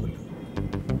মাফ হলো,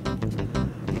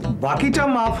 বাকিটা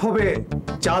মাফ হবে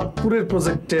চাঁদপুরের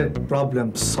প্রজেক্টের প্রবলেম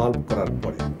সলভ করার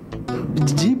পরে।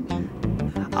 জি,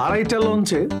 2.5টা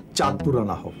লঞ্চে চাঁদপুর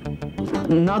আনা হোক।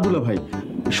 না দুলা ভাই,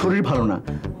 শরীর ভালো না,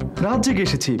 রাত জেগে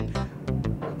এসেছি,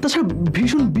 তাছাড়া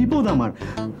ভীষণ বিপদ আমার,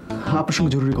 আপনার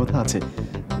সঙ্গে জরুরি কথা আছে।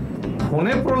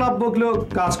 ফোনে প্রলাপ বকলেও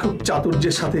কাজ খুব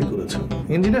চাতুর্যের সাথেই করেছো,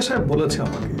 ইঞ্জিনিয়ার সাহেব বলেছে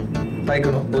আমাকে, তাই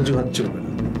কোনো অজুহাত চলবে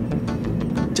না।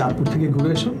 চাঁদপুর থেকে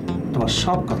ঘুরে এসো, তোমার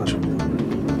সব কথা শুনবে।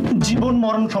 জীবন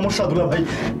মরণ সমস্যা দুলা ভাই,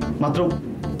 মাত্র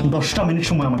 10টা মিনিট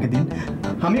সময় আমাকে দিন।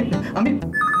 আমি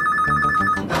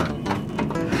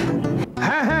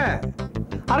হ্যাঁ হ্যাঁ,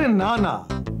 আরে না না,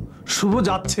 শুভ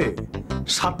যাচ্ছে,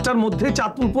 7টার মধ্যে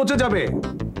চাঁদপুর পৌঁছে যাবে।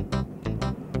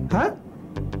 হ্যাঁ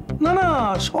না না,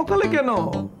 সকালে কেন?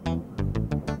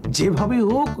 যেভাবে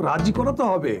হোক রাজি করাতে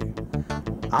হবে।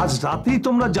 আজ রাতেই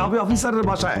তোমরা যাবে অফিসারের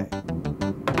বাসায়।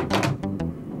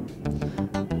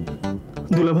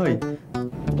 দুলা ভাই।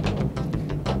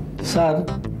 স্যার,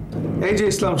 এই যে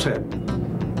ইসলাম সাহেব,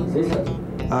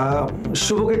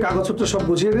 শুভকে কাগজপত্র সব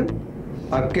বুঝিয়ে দিন,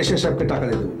 আর কেশে সাহেবকে টাকা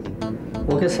দিয়ে দেবেন।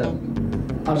 ওকে স্যার,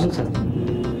 আসুন স্যার।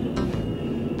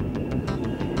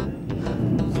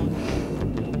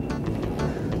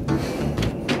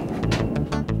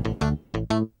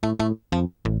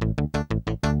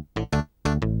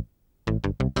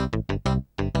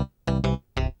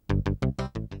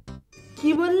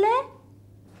 কি বললে?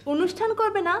 অনুষ্ঠান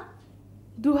করবে না?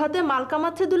 2 হাতে মাল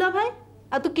কামাচ্ছে দুলা ভাই,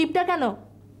 এত কিপটা কেন?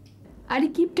 আরে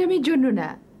কিপটামির জন্য না,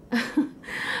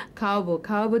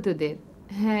 খাওয়াবো তোদের।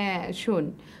 হ্যাঁ শোন,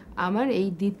 আমার এই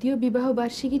দ্বিতীয় বিবাহ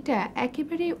বার্ষিকীটা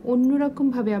একেবারে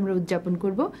অন্যরকমভাবে আমরা উদযাপন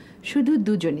করব, শুধু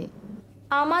দুজনে।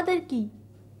 আমাদের কি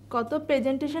কত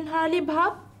প্রেজেন্টেশন হারালি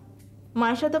ভাব।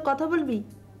 মায়ের সাথে কথা বলবি?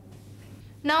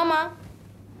 নাও মা।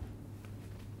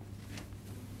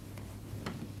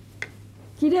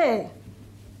 কিরে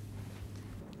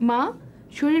মা,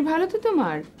 শরীর ভালো তো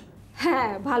তোমার?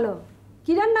 হ্যাঁ ভালো।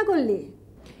 কি রান্না করলি?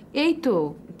 এই তো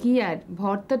কি আর,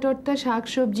 ভর্তা টর্তা, শাক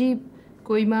সবজি,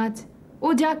 কই মাছ, ও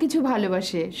যা কিছু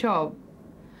ভালোবাসে সব।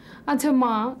 আচ্ছা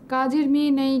মা, কাজের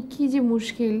মেয়ে নেই, কি যে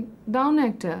মুশকিল, দাও না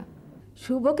একটা।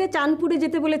 শুভকে চাঁদপুরে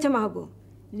যেতে বলেছে মাগো,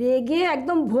 রেগে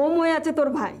একদম ভোম হয়ে আছে তোর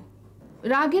ভাই।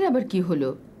 রাগের আবার কি হলো?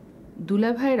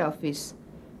 দুলা ভাইয়ের অফিস,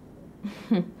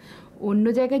 অন্য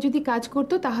জায়গায় যদি কাজ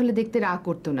করতো তাহলে দেখতে রাগ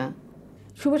করতো না।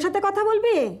 শুভর সাথে কথা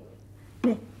বলবি?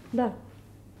 দাঁড়।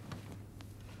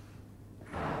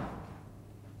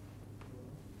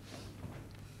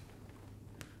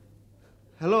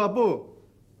 হ্যালো আপু।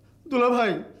 দুলা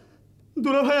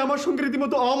ভাই আমার সঙ্গে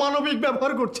রীতিমতো অমানবিক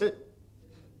ব্যবহার করছে।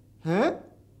 হ্যাঁ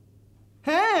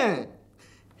হ্যাঁ,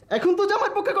 এখন তো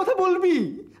জামাই পক্ষে কথা বলবি।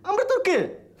 আমরা তোর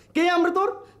কে আমরা তোর?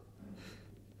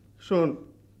 শোন,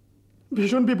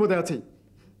 ভীষণ বিপদে আছি,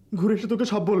 ঘুরে এসে তোকে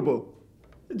সব বলবো।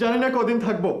 জানি না কদিন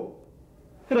থাকবো,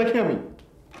 রাখি আমি।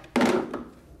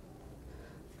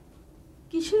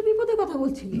 কিসের বিপদে কথা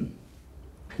বলছিলি?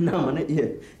 না মানে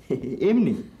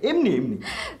এমনি এমনি এমনি।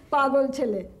 পাগল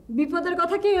ছেলে, বিপদের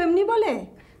কথা কেউ এমনি বলে?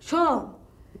 শোন,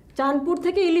 চাঁদপুর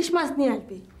থেকে ইলিশ মাছ নিয়ে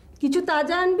আসবি, কিছু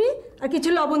তাজা আনবি আর কিছু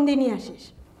লবণ দিয়ে নিয়ে আসিস।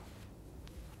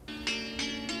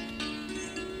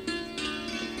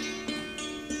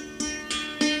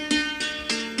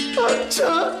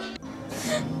 আচ্ছা।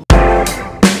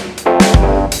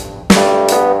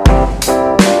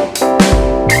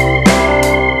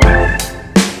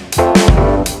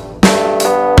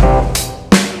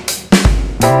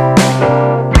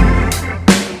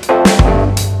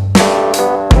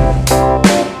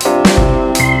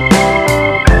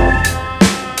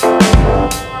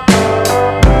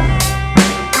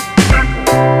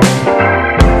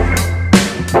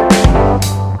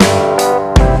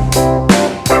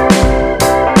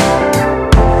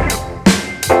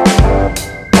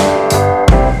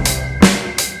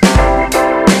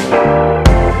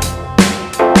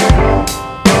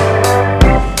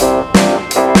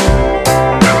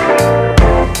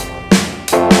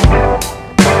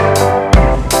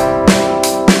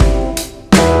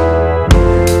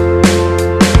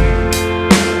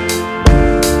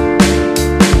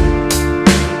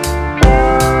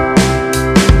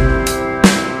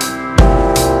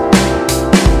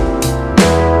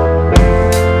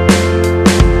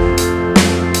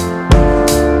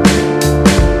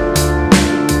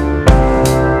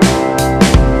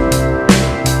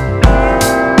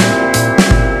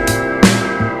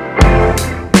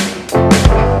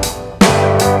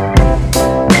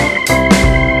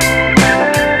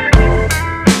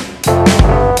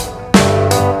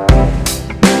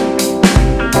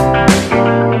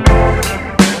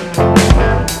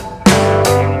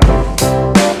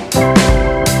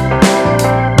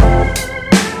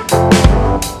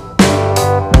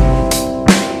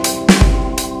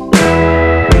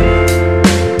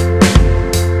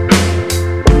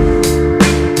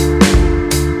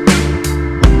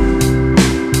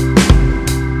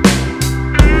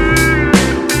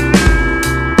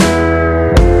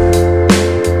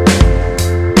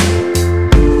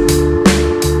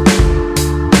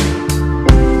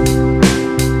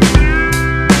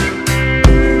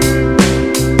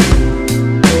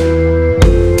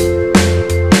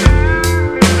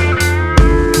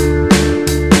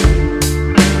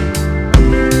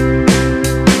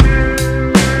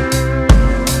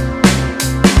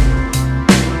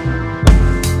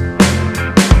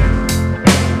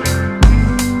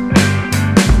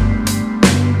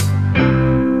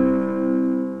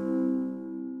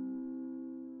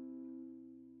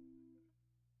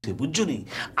 বুঝছনি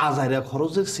আজাইরা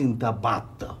খরচের চিন্তা বাদ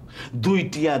দাও, 2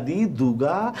 টিয়া দি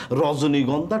দুগা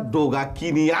রজনীগন্ধা ডোগা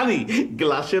কিনি আনি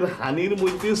গ্লাসের হানির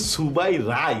মধ্যে সুবাই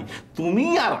রাই তুমি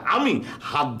আর আমি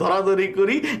হাত ধরাধরি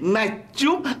করি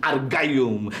নাচুম আর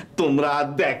গাইম। তোমরা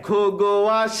দেখো গো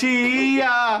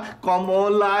আসিয়া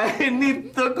কমলায়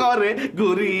নৃত্য করে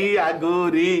ঘুরিয়া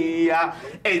ঘুরিয়া,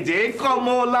 এই যে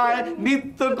কমলায়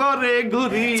নৃত্য করে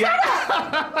ঘুরিয়া।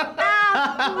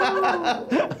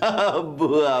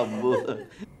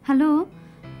 হ্যালো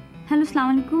হ্যালো,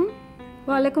 আসসালামু আলাইকুম।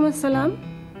 ওয়ালাইকুম আসসালাম,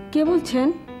 কে বলছেন?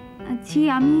 জি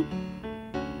আমি।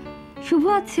 শুভ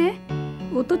আছে?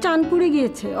 ও তো চাঁদপুরে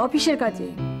গিয়েছে অফিসের কাজে।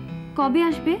 কবে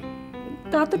আসবে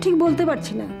তা তো ঠিক বলতে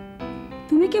পারছি না।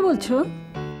 তুমি কে বলছো?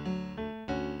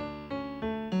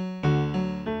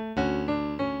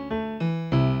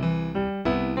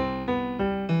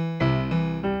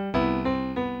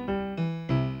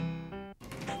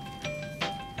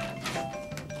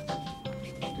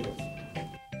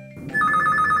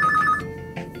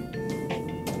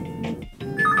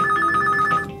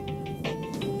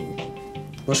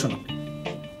 বসুন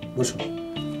বসুন।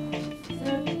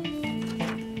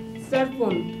 Sir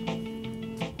phone.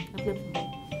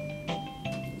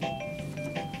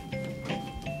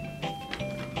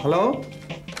 হ্যালো,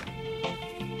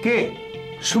 কে?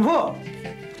 শুভ,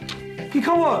 কি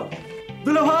খবর?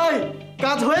 দুলা ভাই,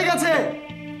 কাজ হয়ে গেছে।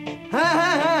 হ্যাঁ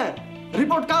হ্যাঁ হ্যাঁ,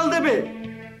 রিপোর্ট কাল দেবে।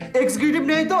 এক্সিকিউটিভ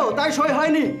নেই তো তাই সই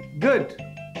হয়নি। Good,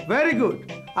 very good.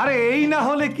 আরে এই না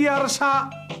হলে কি আর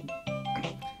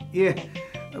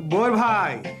বর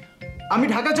ভাই, আমি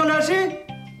ঢাকা চলে আসি,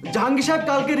 জাহাঙ্গীর সাহেব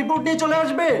কালকে রিপোর্ট নিয়ে চলে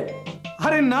আসবে।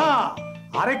 আরে না,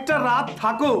 আরেকটা রাত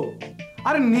থাকো,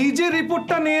 আরে নিজে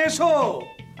রিপোর্টটা নিয়ে এসো।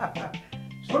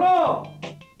 শোনো,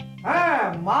 হ্যাঁ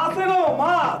মাছ এলো,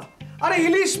 মাছ। আরে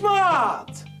ইলিশ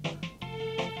মাছ।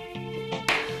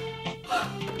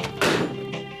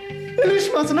 ইলিশ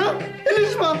মাছ না,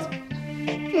 ইলিশ মাছ।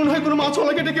 মনে হয় কোনো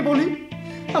মাছওয়ালাকে ডেকে বলি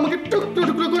আমাকে টুকরো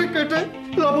টুকরো করে কেটে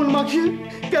লবণ মাখিয়ে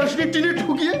কেরোসিনের টিনে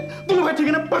ঢুকিয়ে দুলাভাই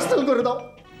ঠিকানা পার্সেল করে দাও।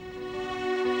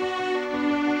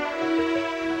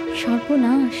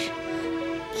 সর্বনাশ,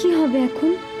 কি হবে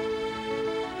এখন?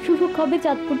 শুভ কবে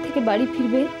চাঁদপুর থেকে বাড়ি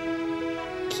ফিরবে?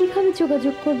 কিভাবে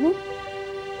যোগাযোগ করব?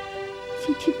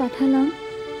 চিঠি পাঠালাম,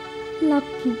 লাভ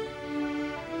কি?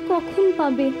 কখন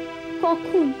পাবে?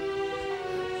 কখন?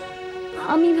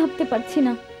 আমি ভাবতে পারছি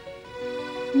না।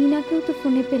 মিনাকেও তো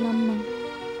ফোনে পেলাম না।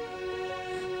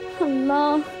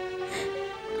 আল্লাহ,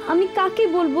 আমি কাকে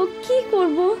বলবো, কি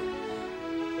করব?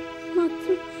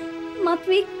 মাত্র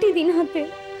একটি দিন হাতে।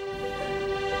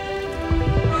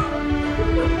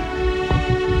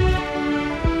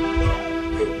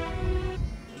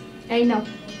 এই নাও,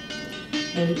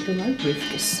 এই তোমার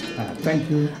ব্রিফকেস। Thank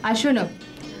you. আর শোনো,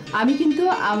 আমি কিন্তু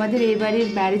আমাদের এবারের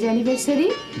ম্যারেজ অ্যানিভার্সারি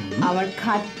আমার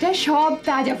খাটটা সব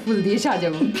তাজা ফুল দিয়ে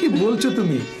সাজাবো। কি বলছো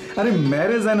তুমি? আরে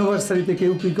ম্যারেজ অ্যানিভার্সারিতে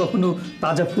কেউ কি কখনো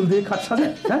তাজা ফুল দিয়ে খাট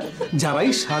সাজায়? হ্যাঁ,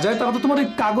 যারাই সাজায় তারা তো তোমার এই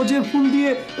কাগজের ফুল দিয়ে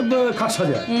খাট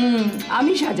সাজায়।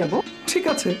 আমি সাজাবো। ঠিক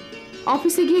আছে।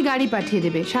 অফিসে গিয়ে গাড়ি পাঠিয়ে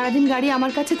দেবে, সারাদিন গাড়ি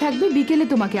আমার কাছে থাকবে, বিকেলে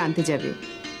তোমাকে আনতে যাবে।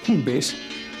 বেশ,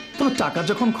 তোমার টাকা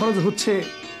যখন খরচ হচ্ছে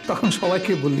তখন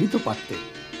সবাইকে বললেই তো পারতে।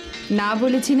 না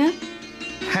বলেছি না?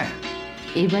 হ্যাঁ,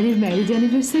 এবারের ম্যারেজ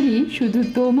অ্যানিভার্সারি শুধু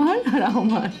তোমার আর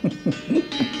আমার।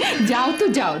 যাও তো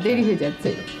যাও, দেরি হয়ে যাচ্ছে।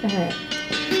 হ্যাঁ,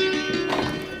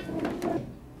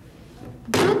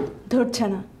 ধরছে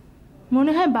না,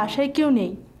 মনে হয় বাসায় কেউ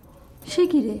নেই। সে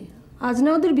কি রে, আজ না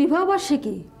ওদের বিবাহ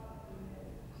বার্ষিকী?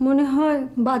 মনে হয়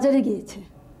বাজারে গিয়েছে।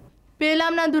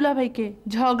 পেলাম না দুলাভাইকে,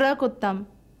 ঝগড়া করতাম।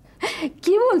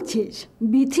 কি বলছিস?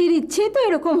 বিথির ইচ্ছে তো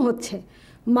এরকম হচ্ছে।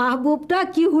 মাহবুবটা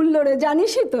কি হুল্লোড়ে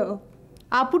জানিসই তো।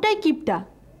 আপুটাই কিপটা।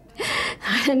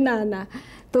 না না,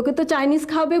 তোকে তো চাইনিজ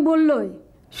খাওয়াবে বললোই।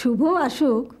 শুভ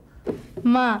আসুক।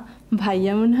 মা,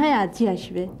 ভাইয়া মনে হয় আজই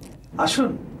আসবে।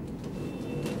 আসুন।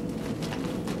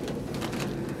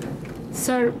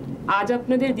 স্যার, আজ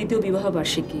আপনাদের দ্বিতীয় বিবাহ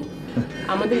বার্ষিকী।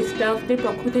 আমাদের স্টাফদের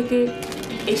পক্ষ থেকে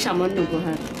এই সামান্য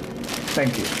উপহার।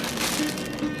 Thank you,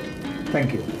 thank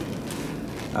you.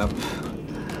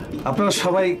 আপনারা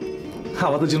সবাই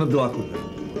আমাদের জন্য দোয়া করবেন।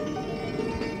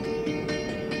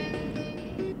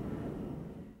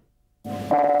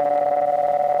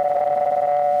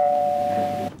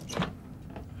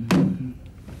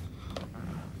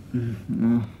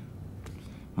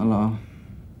 Hello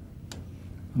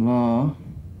hello,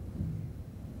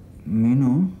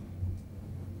 Minu?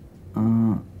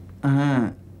 হ্যাঁ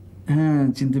হ্যাঁ,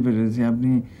 চিনতে পেরেছি, আপনি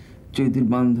চৈতির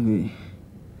বান্ধবী,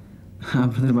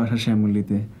 আপনাদের বাসা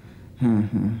শ্যামলিতে। হ্যাঁ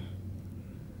হ্যাঁ,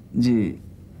 জি।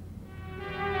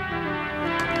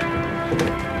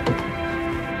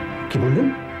 কি বললেন?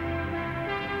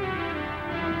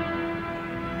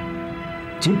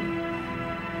 জি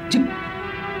জি,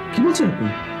 কি বলছেন আপনি?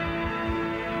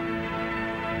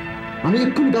 আমি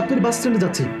এক্ষুনি গাবতলী বাস স্ট্যান্ডে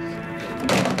যাচ্ছি।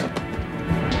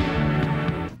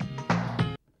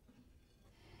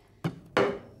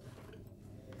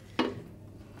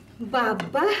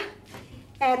 বাবা,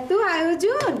 এত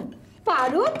আয়োজন,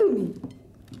 পারো তুমি?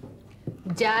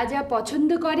 যা যা পছন্দ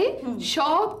করে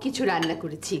সব কিছু রান্না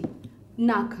করেছি।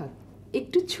 না খাক,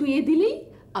 একটু ছুঁয়ে দিলেই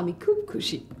আমি খুব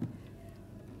খুশি।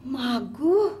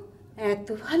 মাগো, এত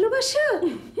ভালোবাসা!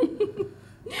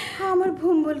 আমার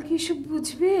ভুম্বল কি সব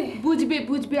বুঝবে? বুঝবে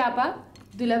বুঝবে আপা,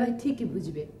 দুলাভাই ঠিকই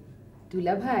বুঝবে।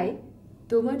 দুলাভাই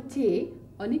তোমার চেয়ে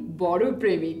অনেক বড়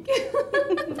প্রেমিক।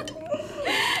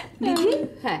 দিদি,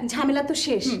 হ্যাঁ, ঝামেলা তো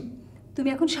শেষ। তুমি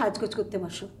এখন সাজগোজ করতে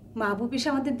বসো। মাহবুব এসে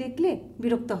আমাদের দেখলে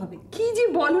বিরক্ত হবে। কি যে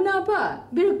বলো না আপা,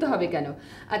 বিরক্ত হবে কেন?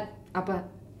 আর আপা,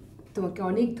 তোমাকে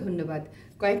অনেক ধন্যবাদ,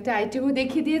 কয়েকটা আইটেমও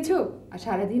দেখিয়ে দিয়েছো আর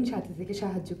সারাদিন সাথে থেকে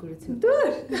সাহায্য করেছো। দূর।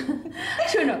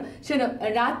 শোনো শোনো,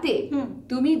 রাতে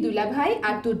তুমি, দুলাভাই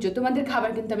আর তুর্য, তোমাদের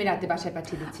খাবার কিন্তু আমি রাতে বাসায়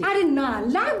পাঠিয়ে দিচ্ছি। আরে না,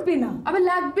 লাগবে না। আবার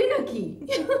লাগবে নাকি?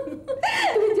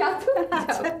 তুমি যাও তো,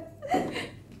 যাও।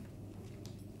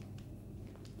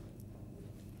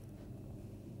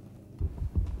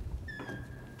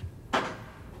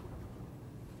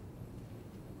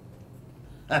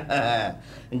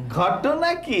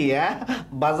 ঘটনা কি?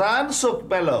 বাজার চোখ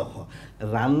পেল,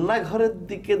 রান্নাঘরের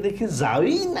দিকে দেখে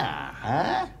যাওই না।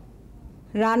 হ্যাঁ,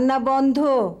 রান্না বন্ধ।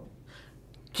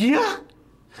 কিয়া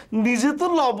নিজে তো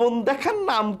লবণ দেখার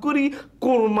নাম করি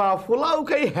কোরমা ফোলাও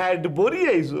খাই হ্যাড বরি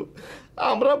আইছো,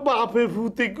 আমরা বাপে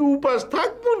ভূতে কি উপাস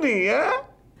থাকবো নি?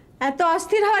 এত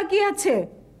অস্থির হওয়ার কি আছে?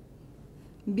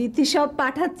 বিথি সব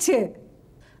পাঠাচ্ছে।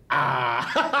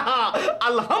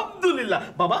 আলহামদুলিল্লাহ।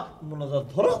 বাবা মোনাজাত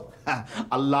ধরো।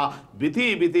 আল্লাহ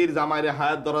বিথির জামাইরে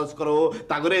হায়াত দরাজ করো,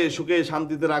 তাগরে সুখে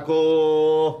শান্তিতে রাখো।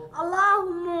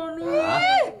 আল্লাহুম্মা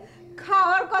আমিন।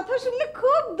 খাওয়ার কথা শুনলে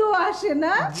খুব দোয়া আসে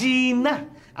না? জি না,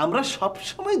 আমরা সব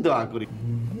সময় দোয়া করি।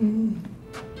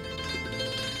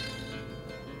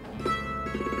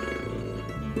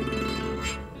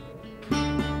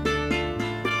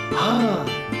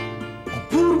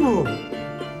 অপূর্ব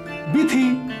বিথি।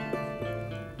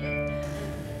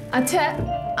 আচ্ছা,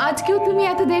 আজকেও তুমি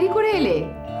এত দেরি করে এলে?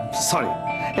 সরি,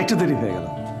 একটু দেরি হয়ে গেল।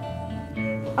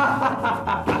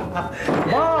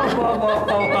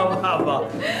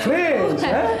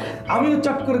 আমিও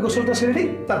চট করে গোসলটা সেরে নিই,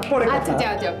 তারপরে। আচ্ছা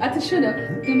যাও যাও। আচ্ছা শোনো,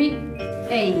 তুমি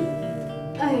এই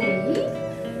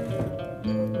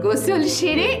গোসল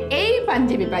সেরে এই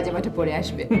পাঞ্জাবি পাজামাটা পরে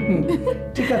আসবে।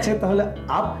 ঠিক আছে, তাহলে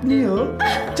আপনিও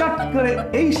চট করে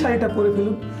এই শাড়িটা পরে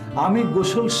ফেলুন। আমি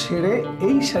গোসল সেরে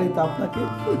এই শাড়িতে আপনাকে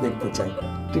দেখতে চাই।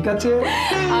 ঠিক আছে?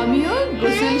 আমিও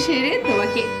গোসল সেরে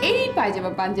তোমাকে এই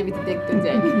পায়জামা পাঞ্জাবিতে দেখতে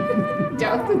চাই।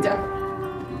 যাও তো যাও।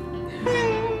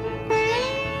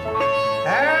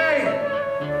 এই,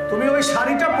 তুমি ওই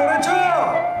শাড়িটা পরেছো?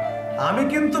 আমি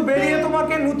কিন্তু বেরিয়ে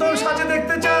তোমাকে নতুন সাজে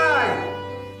দেখতে চাই।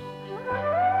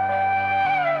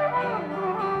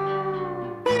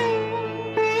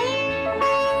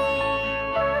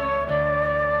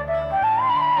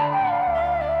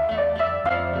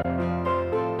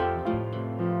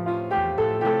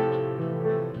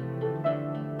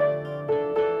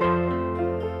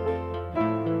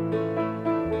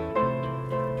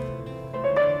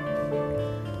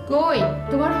 কই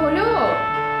তোমার হলো?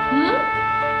 হুম,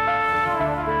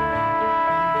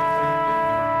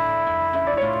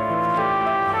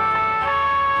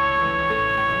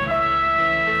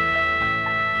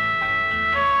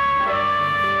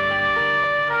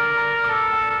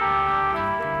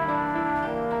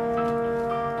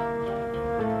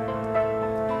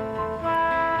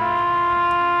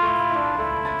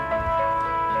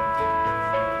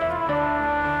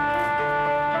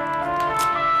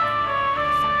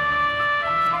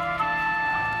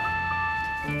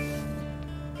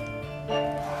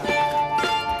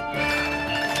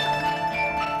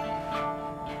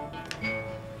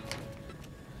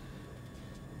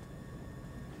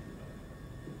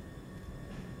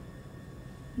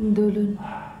 দোলন,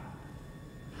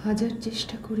 হাজার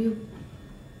চেষ্টা করেও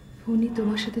ফোনে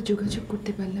তোমার সাথে যোগাযোগ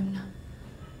করতে পারলাম না।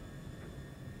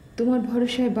 তোমার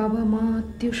ভরসায় বাবা মা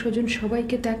আত্মীয় স্বজন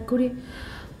সবাইকে ত্যাগ করে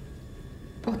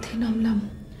পথে নামলাম।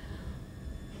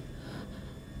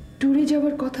 ট্যুরে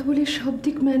যাওয়ার কথা বলে সব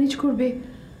দিক ম্যানেজ করবে।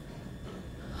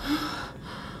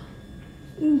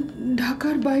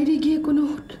 ঢাকার বাইরে গিয়ে কোনো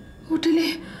হোটেলে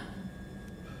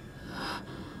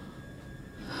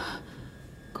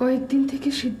কয়েকদিন থেকে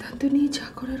সিদ্ধান্ত নিয়ে যা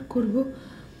করার করব।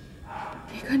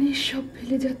 এখানে সব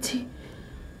ফেলে যাচ্ছি।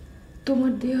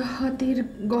 তোমার দেয়া হাতের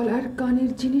গলার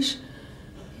কানের জিনিস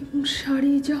এবং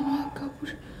শাড়ি জামা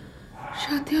কাপড়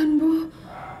সাথে আনবো।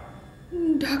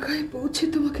 ঢাকায় পৌঁছে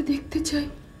তোমাকে দেখতে চাই।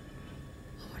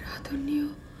 আমার আদরণীয়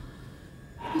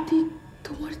প্রতি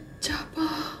তোমার চাপা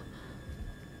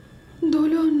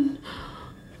দোলন।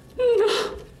 না না,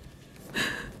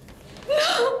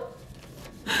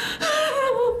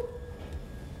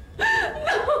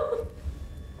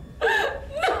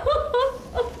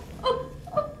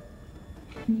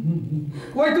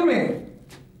 কই তুমি?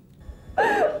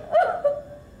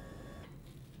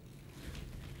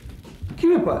 কি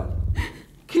ব্যাপার?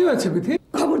 কি হয়েছে বিথি?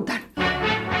 খবরদার,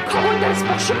 খবরদার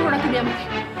স্পর্শ করো না তুমি আমাকে।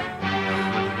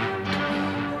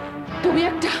 তুমি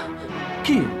একটা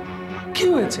কি? কি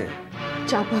হয়েছে?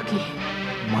 চাপা কি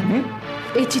মানে?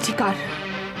 এই চিঠি কার?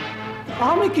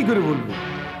 আমি কি করে বলবো?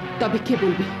 তবে কে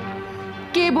বলবে?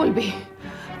 কে বলবে?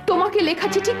 তোমাকে লেখা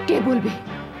চিঠি কে বলবে?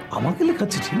 আমাকে লেখা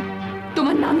চিঠি?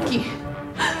 তোমার নাম কি?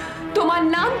 তোমার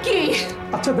নাম কি?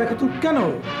 আচ্ছা দেখো তো, কেন?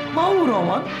 মাহবুব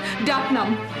রহমান। ডাক নাম?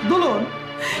 দোলন।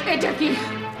 এটা কি?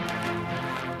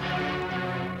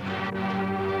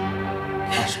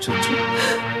 আশ্চর্য।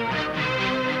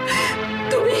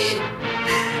 তুমি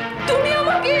তুমি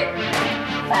আমাকে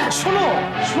শোনো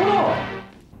শোনো।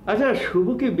 আচ্ছা, শুভ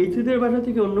কি বিথিদের বাসা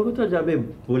থেকে অন্য কোথাও যাবে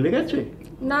বলে গেছে?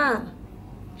 না।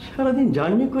 সারাদিন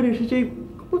জার্নি করে এসেছে,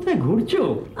 কোথায় ঘুরছো?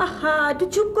 আহা, একটু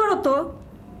চুপ করো তো।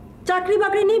 চাকরি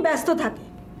বাকরি নিয়ে ব্যস্ত থাকে,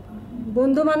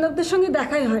 বন্ধু বান্ধবদের সঙ্গে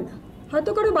দেখাই হয় না। হয়তো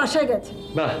কারো বাসায় গেছে।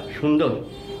 বাহ, সুন্দর।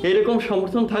 এরকম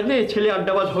সমর্থন থাকলে ছেলে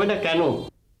আড্ডাবাজ হবে না কেন?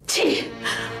 ছি,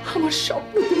 আমার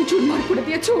স্বপ্ন তুমি চুরমার করে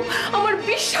দিয়েছো, আমার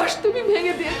বিশ্বাস তুমি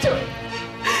ভেঙে দিয়েছো।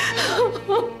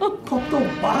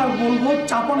 কতবার বলবো,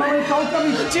 চাপা নামে কাউকে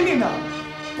আমি চিনি না,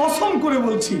 পছন্দ করে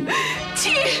বলছি।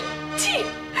 ছি ছি,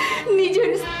 নিজের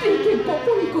স্ত্রীকে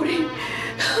গোপন করে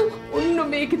অন্য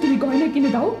মেয়েকে তুমি গয়না কিনে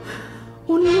দাও,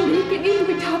 অন্য মেয়েকে নিয়ে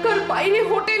তুমি ঢাকার বাইরে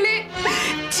হোটেলে।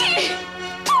 ছি।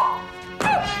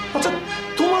 আচ্ছা,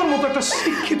 তোমার মতো একটা একটা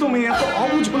শিক্ষিত মেয়ে এত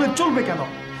অবুঝ হলে চলবে কেন?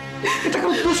 এটা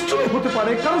কারো দুষ্টুমি হতে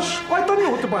পারে, কারো শয়তানি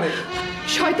হতে পারে।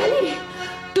 শয়তানি?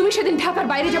 তুমি সেদিন ঢাকার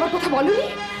বাইরে যাওয়ার কথা বলনি?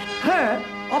 হ্যাঁ,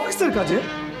 অফিসের কাজে।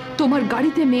 তোমার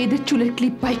গাড়িতে মেয়েদের চুলের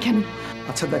ক্লিপ পাই কেন?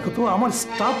 আচ্ছা দেখো তো, আমার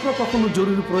স্টাফরা কখনো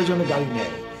জরুরি প্রয়োজনে গাড়ি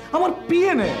নেয়, আমার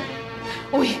পিএ নেয়।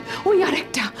 ওই ওই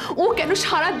আরেকটা, ও কেন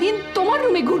সারা দিন তোমার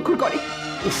রুমে ঘুরঘুর করে?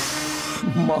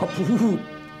 মাহফুজ,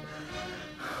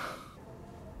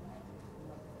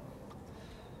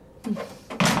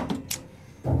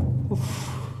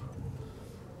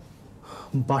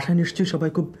 বাসায় নিশ্চয়ই সবাই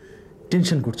খুব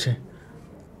টেনশন করছে।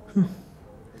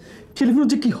 টেলিফোন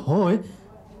যে কি হয়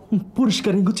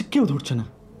পরিষ্কার হচ্ছে, কেউ ধরছে না।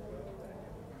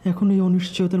 এখন এই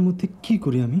অনিশ্চয়তার মধ্যে কি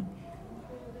করি আমি?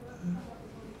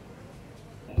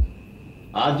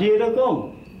 আজই এরকম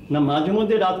না মাঝে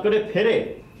মধ্যে রাত করে ফেরে?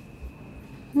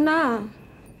 না,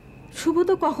 শুভ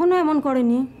তো কখনো এমন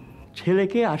করেনি।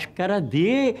 ছেলেকে আশকারা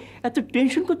দিয়ে এত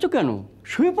টেনশন করছো কেন?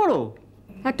 শুয়ে পড়ো।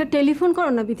 একটা টেলিফোন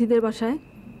করো না বিথিদের বাসায়।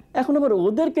 এখন আবার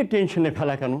ওদেরকে টেনশনে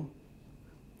ফেলা কেন?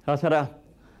 তাছাড়া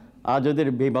আজ ওদের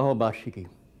বিবাহ বার্ষিকী।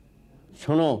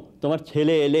 শোনো, তোমার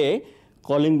ছেলে এলে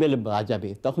কলিং বেল বাজাবে,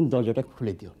 তখন দরজাটা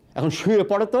খুলে দিও। এখন শুয়ে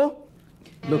পড়ো তো।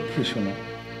 লক্ষ্মী শোনো,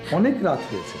 অনেক রাত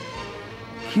হয়েছে,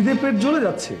 খিদে পেট জ্বলে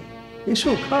যাচ্ছে,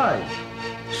 এসো খাই।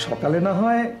 সকালে না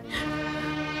হয়?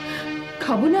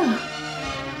 খাবো না?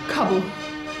 খাবো,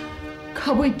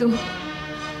 খাবোই তো।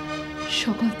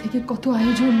 সকাল থেকে কত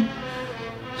আয়োজন।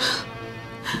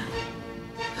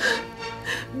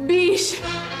 বিষ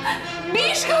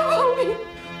বিষ খাবো আমি,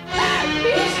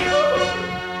 বিষ খাবো।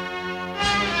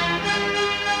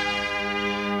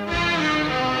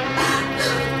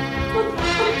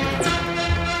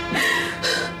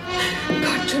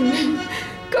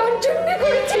 কার জন্য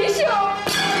করেছি সব?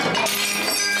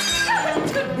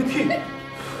 বিথি,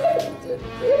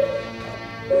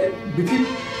 বিথি,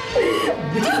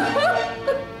 বিথি,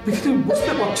 বিথি, তুমি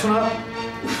বুঝতে পারছো না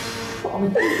আমি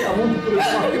কেমন করে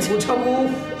তোমাকে বোঝাবো।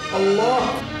 আল্লাহ,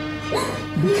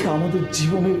 বিথি, আমাদের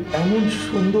জীবনের এমন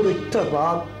সুন্দর একটা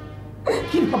রাত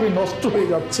কিভাবে নষ্ট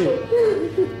হয়ে যাচ্ছে।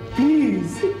 প্লিজ,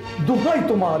 দোহাই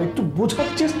তোমার, একটু বোঝার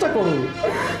চেষ্টা করো।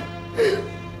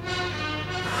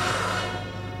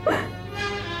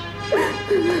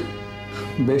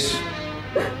 বেশ,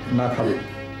 না খাবে,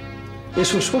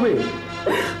 এসো শোবে।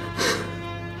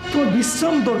 তোমার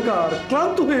বিশ্রাম দরকার,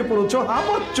 ক্লান্ত হয়ে পড়েছ,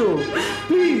 হাঁপাচ্ছ।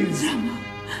 প্লিজ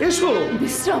এসো।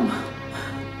 বিশ্রাম?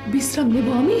 বিশ্রাম নেব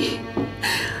আমি?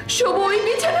 শোবো ওই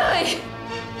বিছানায়?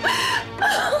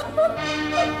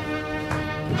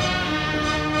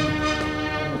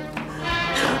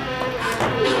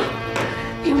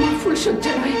 আমার ফুল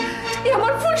সজ্জা নয়,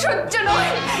 আমার ফুল সজ্জা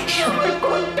নয়, আমার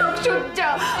কণ্ঠক সজ্জা।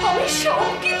 আমি সব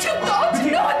কিছু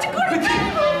তছনছ করে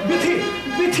দেব। বিথি,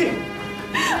 বিথি,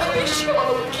 আমি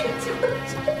সব কিছু।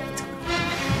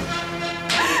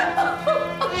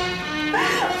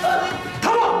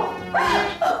 থামো,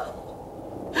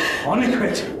 অনেক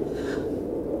হয়েছে।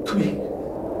 তুমি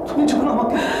তুমি যখন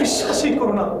আমাকে বিশ্বাসই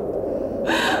করো না,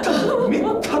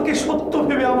 মিথ্যাকে সত্য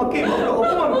ভেবে আমাকে এভাবে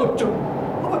অপমান করছো,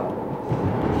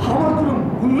 আমার কোনো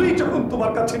মূল্যই যখন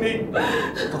তোমার কাছে নেই,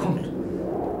 তখন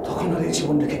তখন আর এই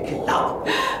জীবন রেখে কি লাভ?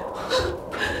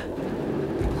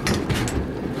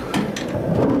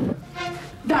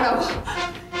 দাঁড়াও,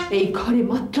 এই ঘরে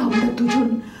মাত্র আমরা দুজন।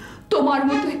 তোমার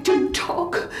মতো একজন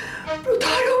ঠক,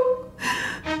 প্রতারক,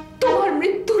 তোমার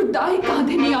মৃত্যুর দায়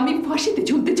কাঁধে নিয়ে আমি ফাঁসিতে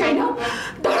ঝুলতে চাই না।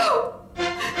 দাঁড়াও।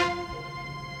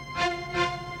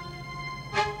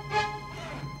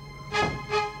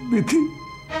 বিথি,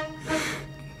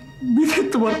 বিথি,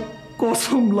 তোমার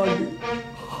কসম লাগে,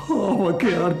 আমাকে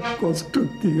আর কষ্ট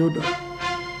দিও না।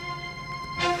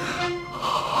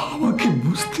 আমাকে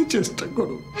বুঝতে চেষ্টা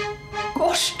করো।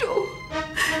 কষ্ট?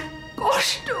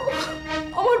 কষ্ট?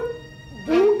 আমার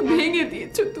বুক ভেঙে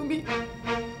দিয়েছো তুমি।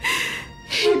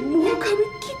 এই মুখ আমি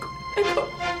কি করে দেখাবো?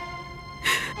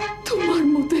 তোমার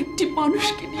মতো একটি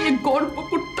মানুষকে নিয়ে গর্ব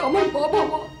করতো আমার বাবা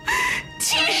মা।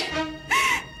 ছি,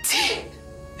 ছি,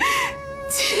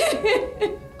 ছি।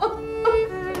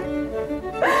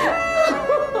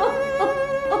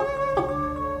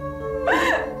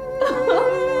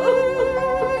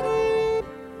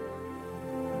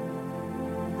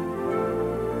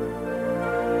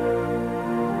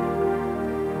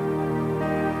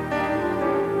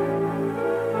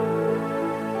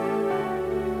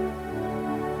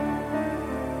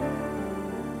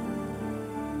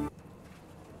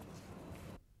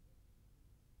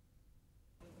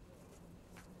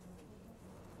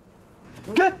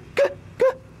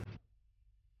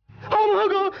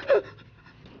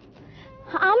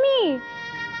 আমি?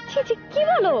 ছি ছি, কি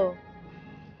বলো?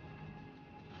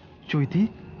 চৈতি,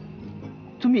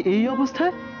 তুমি এই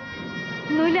অবস্থায়?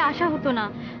 নইলে আসা হতো না,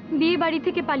 বিয়ে বাড়ি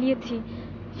থেকে পালিয়েছি,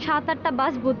 7-8টা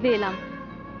বাস বদলে এলাম।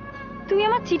 তুমি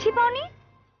আমার চিঠি পাওনি?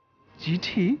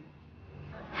 চিঠি?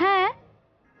 হ্যাঁ।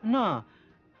 না,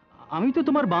 আমি তো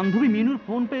তোমার বান্ধবী মিনুর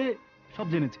ফোন পেয়ে সব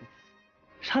জেনেছি।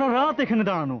 সারা রাত এখানে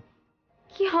দাঁড়ানো।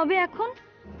 কি হবে এখন?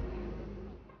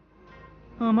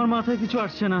 আমার মাথায় কিছু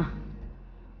আসছে না।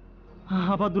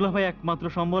 আপা দুলাভাই একমাত্র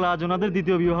সম্বল, আজ ওনাদের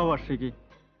দ্বিতীয় বিবাহ বার্ষিকী।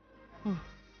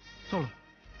 চলো,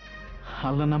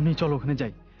 আল্লাহর নাম নিয়ে চলো ওখানে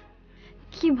যাই।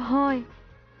 কি ভয়,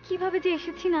 কিভাবে যে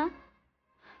এসেছি না।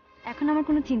 এখন আমার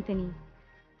কোনো চিন্তা নেই।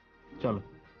 চলো।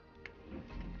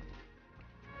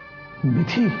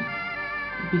 বিথি,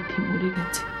 বিথি মরে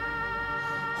গেছে।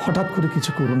 হঠাৎ করে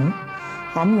কিছু করো না,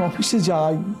 আমি অফিসে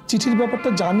যাই, চিঠির ব্যাপারটা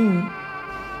জানি।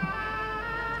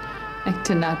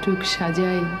 একটা নাটক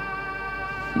সাজাই,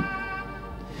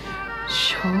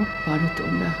 সব পারো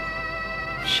তোমরা,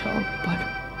 সব পারো।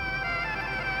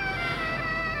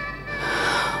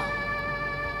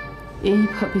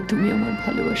 এইভাবে তুমি আমার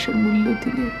ভালোবাসার মূল্য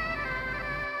দিলে।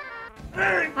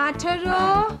 18,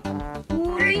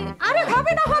 20, আরে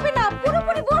হবে না হবে না,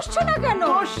 পুরোপুরি বসছো না কেন?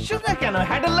 বসছো না কেন?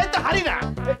 হ্যান্ডেল লাই তো হারি না।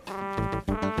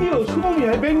 কি ও শুভ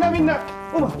মিয়া বেঙ্গামিন না?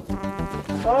 ও মা,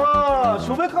 ও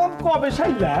শুভে কবে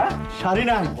সাইলা? সারি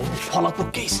নাই, ফলা তো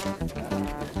কেস।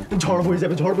 ঝড় হয়ে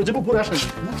যাবে, ঝড় হয়ে যাবে, উপরে আসেন।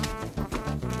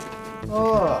 ও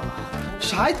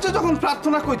সাহিত্য যখন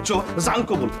প্রার্থনা করছো, জান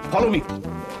কবুল, ফলো মি।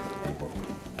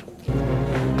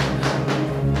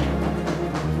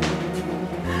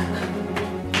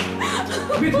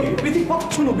 বিথি, বিথি কথা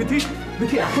শোনো। বিথি,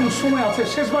 বিথি এখনো সময় আছে,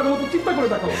 শেষবারের মতো চিন্তা করে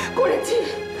দেখো। করেছি।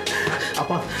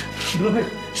 আপা, দুলাভাই।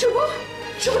 শুভ,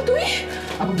 শুভ তুই?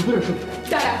 আপা ভিতরে এসো।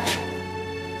 দাঁড়া।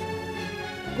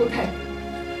 কোথায়?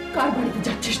 কার বাড়িতে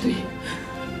যাচ্ছিস তুই?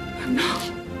 না।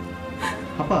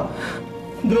 আপা,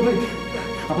 দুলাভাই,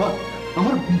 আপা,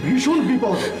 আমার ভীষণ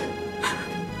বিপদ।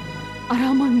 আর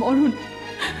আমার মরণ।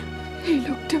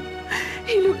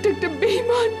 এই লোকটা একটা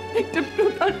বেঈমান, একটা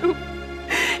প্রতারক।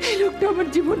 এই লোকটা আমার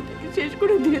জীবনটাকে শেষ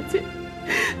করে দিয়েছে।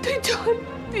 তুই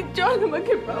চল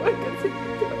আমাকে বাবার কাছে।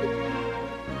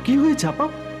 কি হয়েছে আপা?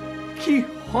 কি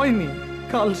হয়নি,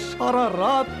 কাল সারা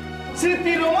রাত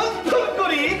স্মৃতি রোমন্থন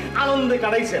করি আনন্দে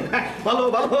কাটাইছেন। ভালো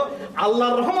ভালো,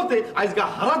 আল্লাহর রহমতে আজকে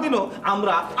হারা দিনও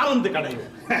আমরা আনন্দে কাটাইব।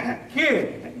 কে?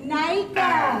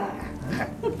 নায়িকা।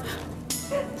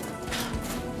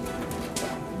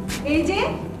 এই যে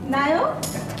নায়ক।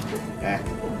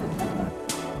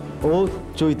 ও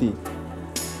চৈতি,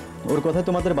 ওর কথা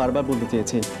তোমাদের বারবার বলতে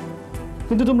চেয়েছে,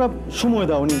 কিন্তু তোমরা সময়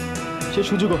দাওনি, সে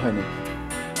সুযোগও হয়নি।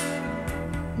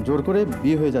 জোর করে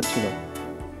বিয়ে হয়ে যাচ্ছিল,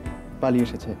 পালিয়ে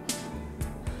এসেছে।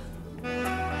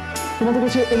 তোমাদের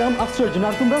কাছে এলাম আশ্রয়ের জন্য।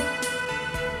 আর তোমরা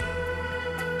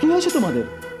কি হয়েছে তোমাদের?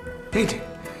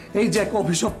 এই যে এক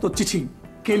অভিশপ্ত চিঠি,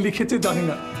 কে লিখেছে জানি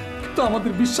না, কিন্তু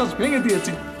আমাদের বিশ্বাস ভেঙে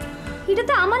দিয়েছে। এটা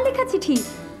তো আমার লেখা চিঠি।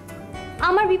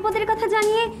 আমার বিপদের কথা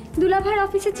জানিয়ে দুলাভাইয়ের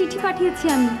অফিসে চিঠি পাঠিয়েছি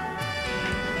আমি।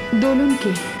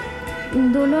 দোলনকে?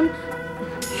 দোলন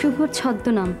শুভর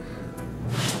ছদ্মনাম,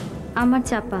 আমার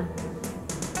চাপা।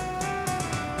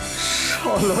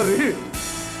 শালারে,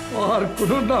 আর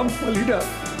কোনো নাম পালি না।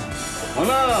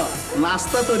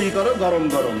 নাস্তা তৈরি করো গরম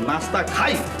গরম, নাস্তা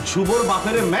খাই, শুভর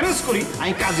বাপেরে ম্যানেজ করি,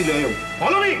 আমি কাজী লয়ে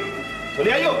ফলো মি,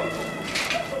 চলে আইও।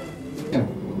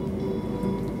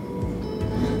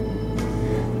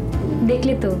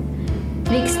 দেখলে তো,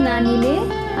 রিস্ক না নিলে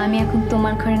আমি এখন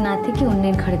তোমার ঘরে না থেকে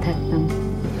অন্যের ঘরে থাকতাম।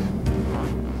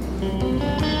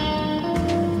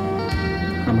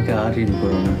 আমাকে আর ঋণ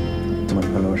করো না তোমার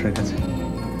ভালোবাসার কাছে।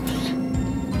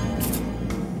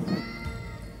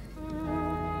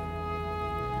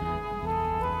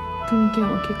 তুমি কি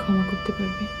আমাকে ক্ষমা করতে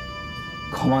পারবে?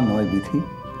 ক্ষমা নয় বিথি,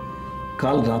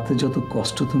 কাল রাতে যত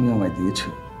কষ্ট তুমি আমায় দিয়েছ,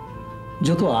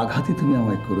 যত আঘাতই তুমি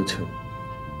আমায় করেছ,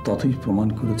 ততই প্রমাণ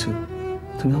করেছ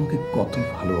তুমি আমাকে কত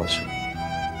ভালোবাসো।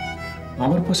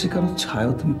 আমার পাশে কারো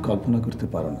ছায়াও তুমি কল্পনা করতে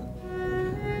পারো না,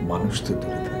 মানুষ তো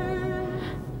দূরে থাকে।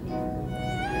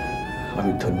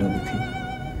 আমি ধন্য বিথি,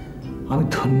 আমি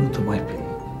ধন্য তোমায় পেয়ে।